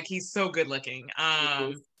fine. Like, he's so good looking.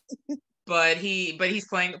 But he's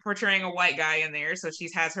portraying a white guy in there. So she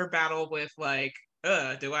has her battle with like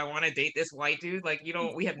do I want to date this white dude? Like,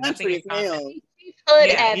 we have nothing Country in as hell. common. Hood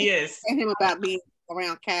Yeah, and he is. And him about being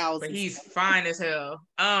around cows. But and he's stuff. fine as hell.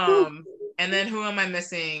 And then who am I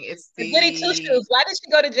missing? It's the Goody Two Shoes. Why did she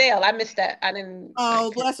go to jail? I missed that. I didn't.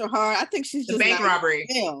 Oh, bless her heart. I think she's the just bank not robbery.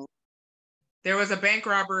 hell. There was a bank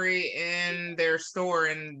robbery in their store,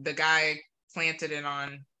 and the guy planted it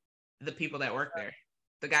on the people that work there.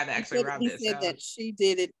 The guy that actually robbed it. He said that she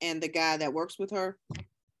did it, and the guy that works with her,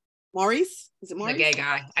 Maurice, is it Maurice? The gay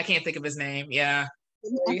guy. I can't think of his name. Yeah. I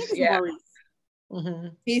think it's Maurice. Mm-hmm.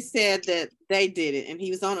 He said that they did it, and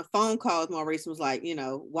he was on a phone call with Maurice and was like,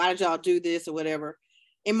 why did y'all do this or whatever?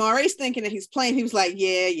 And Maurice, thinking that he's playing, he was like,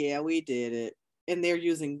 yeah, we did it. And they're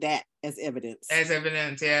using that as evidence.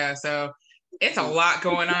 Yeah. So it's a lot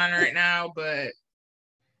going on right now, but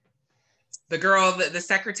the girl, the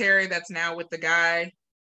secretary that's now with the guy,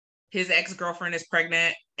 his ex-girlfriend is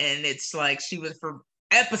pregnant, and it's like she was for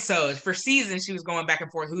episodes, for seasons, she was going back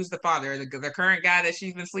and forth. Who's the father? The current guy that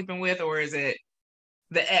she's been sleeping with, or is it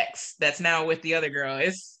the ex that's now with the other girl?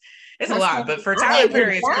 It's a lot, but for Tyler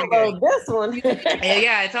Perry, it's pretty good. This one.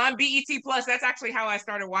 Yeah, it's on BET Plus. That's actually how I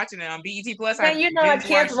started watching it, on BET Plus. Man, I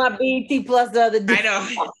canceled my BET Plus the other day. I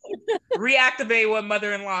know. Reactivate what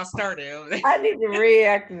Mother-in-Law started. I need to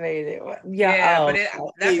reactivate it. But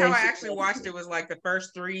that's how I actually watched it. Was like the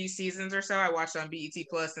first 3 seasons or so. I watched on BET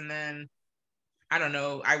Plus, and then I don't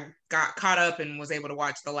know, I got caught up and was able to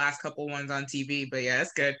watch the last couple ones on TV. But yeah,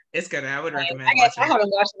 it's good. It's good. I would recommend watching it. I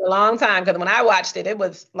haven't watched it in a long time, because when I watched it, it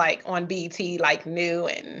was like on BET, like new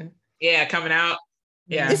and coming out.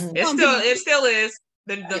 Yeah, it still is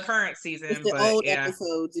the current season. It's the but old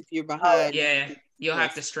episodes if you're behind. Yeah, you'll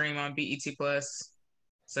have to stream on BET Plus.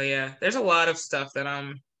 So yeah, there's a lot of stuff that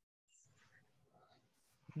I'm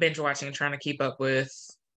binge watching and trying to keep up with.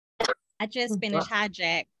 I just finished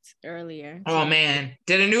Hijacked earlier. Oh man,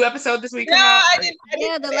 did a new episode this week come out?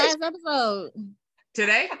 Yeah, the last episode.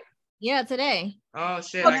 Today? Yeah, today. Oh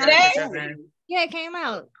shit! Yeah, it came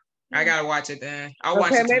out. I gotta watch it then. I'll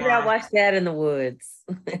watch it tomorrow. Maybe I'll watch that in the woods.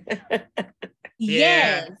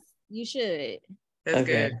 Yes, you should. That's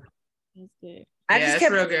good. That's good. I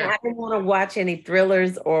didn't want to watch any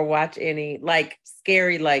thrillers or watch any like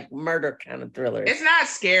scary, like murder kind of thrillers. It's not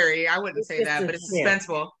scary. I wouldn't say that, but it's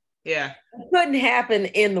suspenseful. Yeah. It couldn't happen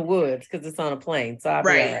in the woods because it's on a plane. So I'll be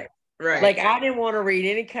all right. Right. Like I didn't want to read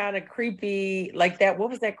any kind of creepy like that.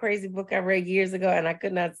 What was that crazy book I read years ago and I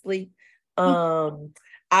could not sleep? I'll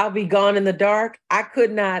Be Gone in the Dark. I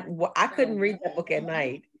couldn't read that book at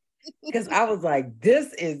night because I was like,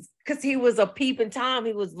 because he was a peeping Tom.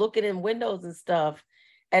 He was looking in windows and stuff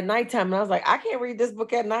at nighttime. And I was like, I can't read this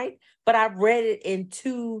book at night, but I read it in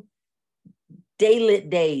 2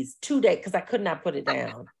 daylit days, 2 days, because I could not put it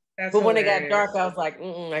down. But when it got dark, I was like,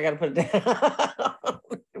 I got to put it down.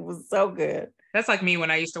 It was so good. That's like me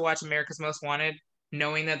when I used to watch America's Most Wanted,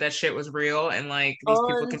 knowing that shit was real and like these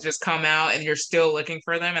people could just come out and you're still looking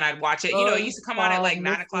for them. And I'd watch it. It used to come on at like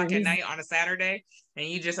 9 o'clock at night on a Saturday.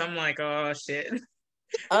 And I'm like, oh shit.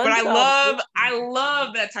 But I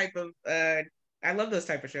love that type of, I love those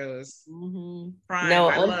type of shows. Mm-hmm.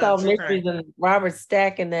 Unsolved Mysteries and Robert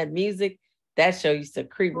Stack and that music. That show used to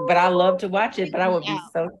creep me, but I love to watch it, but I would be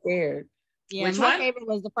so scared. Yeah, Which my one? favorite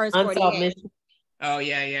was the first Unsolved 48. Mysteries. Oh,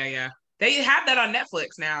 yeah. They have that on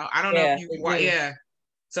Netflix now. I don't know if you watch. Yeah.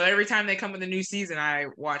 So every time they come with a new season, I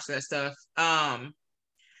watch that stuff.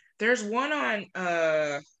 There's one on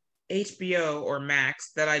HBO or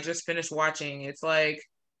Max that I just finished watching. It's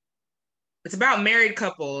about married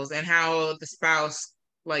couples and how the spouse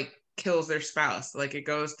like kills their spouse. Like it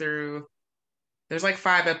goes through. There's like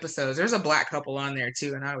 5 episodes. There's a black couple on there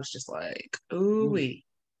too, and I was just like, ooh-wee.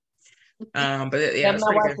 But yeah, I'm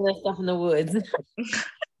not watching that stuff in the woods.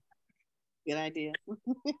 Good idea.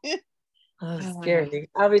 Scary.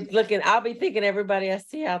 I'll be thinking everybody I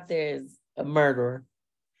see out there is a murderer.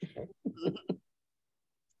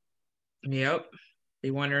 Yep.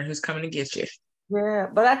 Be wondering who's coming to get you. Yeah,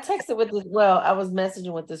 but I texted with this. Well, I was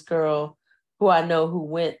messaging with this girl who I know who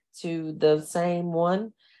went to the same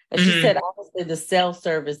one. And she said, honestly, the cell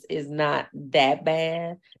service is not that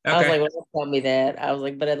bad. Okay. I was like, well, don't tell me that. I was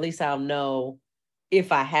like, but at least I'll know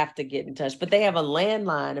if I have to get in touch. But they have a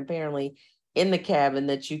landline, apparently, in the cabin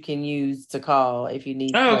that you can use to call if you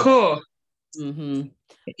need. Oh, cool. Mm-hmm.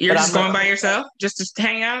 You're just going by yourself? Just to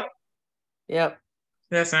hang out? Yep.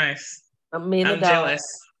 That's nice. I'm jealous.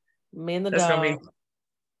 Me and the dog.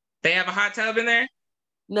 They have a hot tub in there?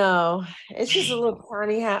 No, it's just a little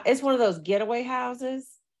tiny house. It's one of those getaway houses.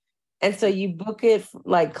 And so you book it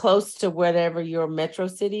like close to wherever your metro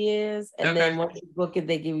city is. And then once you book it,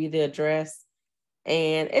 they give you the address.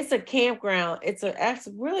 And it's a campground. It's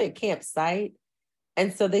really a campsite,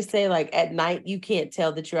 And so they say like at night you can't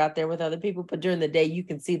tell that you're out there with other people, but during the day you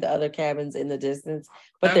can see the other cabins in the distance,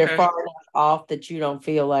 but they're far enough off that you don't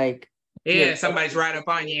feel like somebody's right up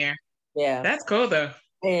on you. Yeah. That's cool though.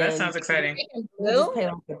 And that sounds exciting. You just pay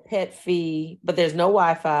like a pet fee, but there's no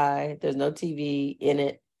Wi-Fi, there's no TV in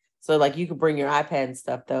it. So like you can bring your iPad and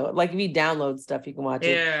stuff though. Like if you download stuff, you can watch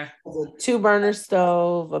it. Yeah. There's a 2-burner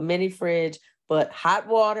stove, a mini fridge, but hot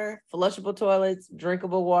water, flushable toilets,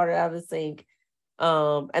 drinkable water out of the sink.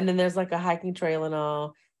 And then there's like a hiking trail and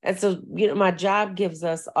all. And so, my job gives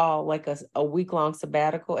us all like a week-long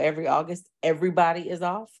sabbatical every August. Everybody is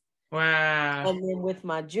off. Wow. And then with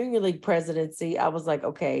my junior league presidency, I was like,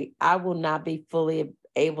 okay, I will not be fully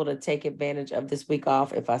able to take advantage of this week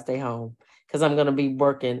off if I stay home because I'm going to be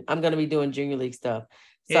working. I'm going to be doing junior league stuff.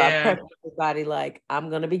 So I prepped everybody like,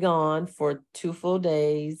 I'm going to be gone for 2 full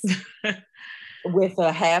days. With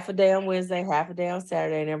a half a day on Wednesday, half a day on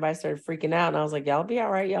Saturday, and everybody started freaking out. And I was like, y'all be all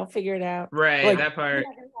right. Y'all figure it out. Right, like, that part.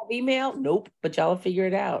 Email? Nope. But y'all will figure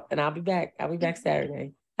it out. And I'll be back. I'll be back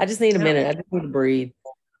Saturday. I just need a minute. I just need to breathe.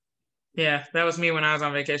 Yeah, that was me when I was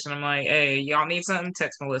on vacation. I'm like, hey, y'all need something?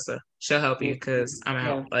 Text Melissa. She'll help you because I'm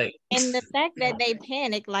out. Like, and the fact that they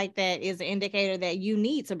panic like that is an indicator that you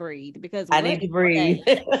need to breathe because I need to breathe.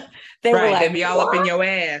 They were like, they be all up in your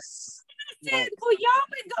ass. Said, well, y'all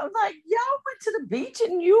went to the beach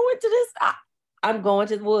and you went to this. I'm going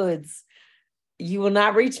to the woods. You will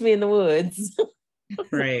not reach me in the woods.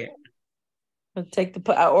 Right.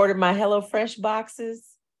 I ordered my HelloFresh boxes.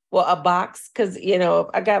 Well, a box because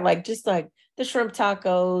I got like just like the shrimp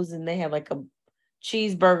tacos and they had like a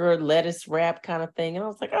cheeseburger lettuce wrap kind of thing, and I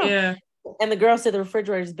was like, oh yeah. And the girl said the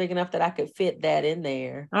refrigerator is big enough that I could fit that in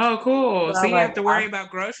there. Oh, cool! So you have to worry about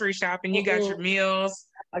grocery shopping. You got your meals.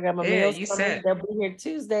 I got my meals. You said they'll be here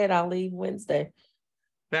Tuesday, and I'll leave Wednesday.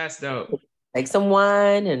 That's dope. Take some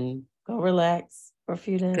wine and go relax for a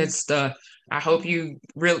few days. Good stuff. I hope you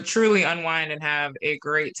truly unwind and have a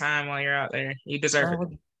great time while you're out there. You deserve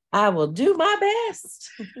it. I will do my best.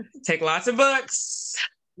 Take lots of books.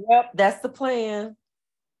 Yep, that's the plan.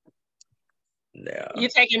 Yeah. You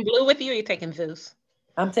taking Blue with you or you taking Zeus?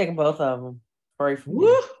 I'm taking both of them. Pray for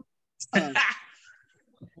me.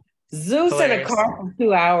 Zeus in a car for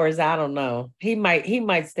 2 hours. I don't know. He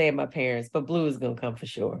might stay at my parents', but Blue is gonna come for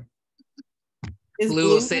sure.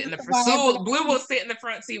 Blue will sit in the front. Blue will sit in the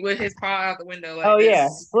front seat with his paw out the window. Like yeah,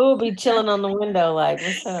 Blue will be chilling on the window. Like,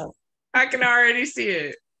 what's up? I can already see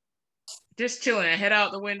it. Just chilling, head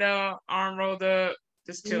out the window, arm rolled up,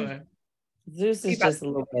 just chilling. Zeus is just a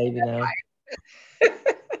little baby now.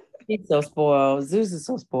 He's so spoiled. Zeus is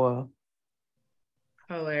so spoiled.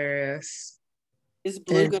 Hilarious. Is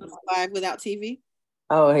Blue gonna survive without TV?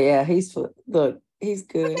 Oh yeah, he's good.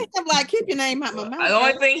 I'm like, keep your name out my mouth. The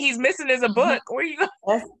only thing he's missing is a book. Where you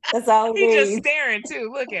going? That's all he's just staring too.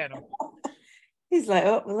 Look at him. He's like,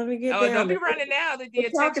 oh, let me get down. Don't be running now. The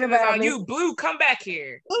attention is on you. Blue, come back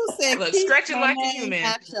here. Blue said, look, stretching like a human.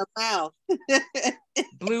 Out your mouth.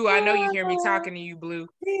 Blue, I know you hear me talking to you, Blue.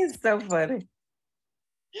 He is so funny.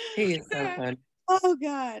 He is so funny. Oh,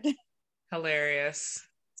 God. Hilarious.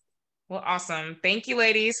 Well, awesome. Thank you,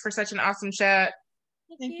 ladies, for such an awesome chat.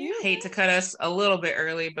 Thank you. Hate to cut us a little bit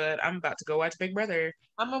early, but I'm about to go watch Big Brother.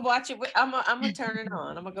 I'm gonna watch it. I'm gonna turn it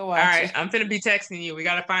on. I'm gonna go watch it. All right, I'm gonna be texting you. We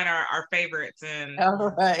gotta find our favorites. And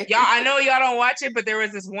all right, y'all. I know y'all don't watch it, but there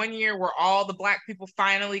was this one year where all the Black people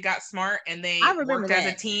finally got smart and they worked as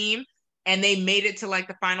a team, and they made it to like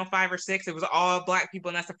the final 5 or 6. It was all Black people,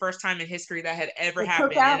 and that's the first time in history that had ever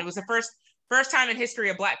happened. And it was the first time in history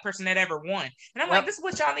a Black person had ever won. And I'm like, this is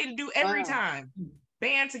what y'all need to do every time.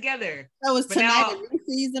 Band together. That was tonight, a new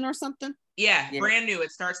season or something? Yeah, brand new. It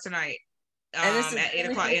starts tonight at 8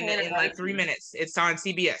 o'clock in like 3 minutes. It's on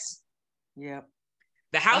CBS. Yep.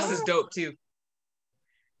 The house is dope too.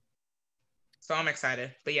 So I'm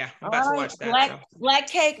excited. But yeah, I'm about to watch that. Black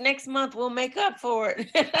Cake next month will make up for it.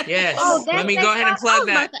 Yes. Let me go ahead and plug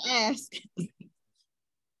that. I was about to ask.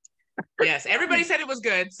 Yes, everybody said it was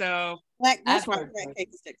good. So that's why Black Cake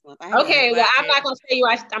is next month. Okay, well, I'm not gonna tell you.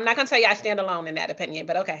 I'm not gonna tell you I stand alone in that opinion,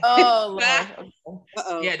 but okay. Oh, Lord.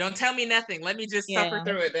 Uh-oh. Yeah, don't tell me nothing. Let me just suffer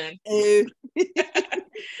through it then.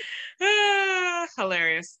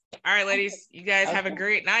 Hilarious. All right, ladies, you guys have a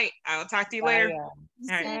great night. I'll talk to you later.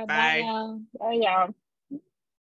 Bye, all right, bye. Bye, y'all.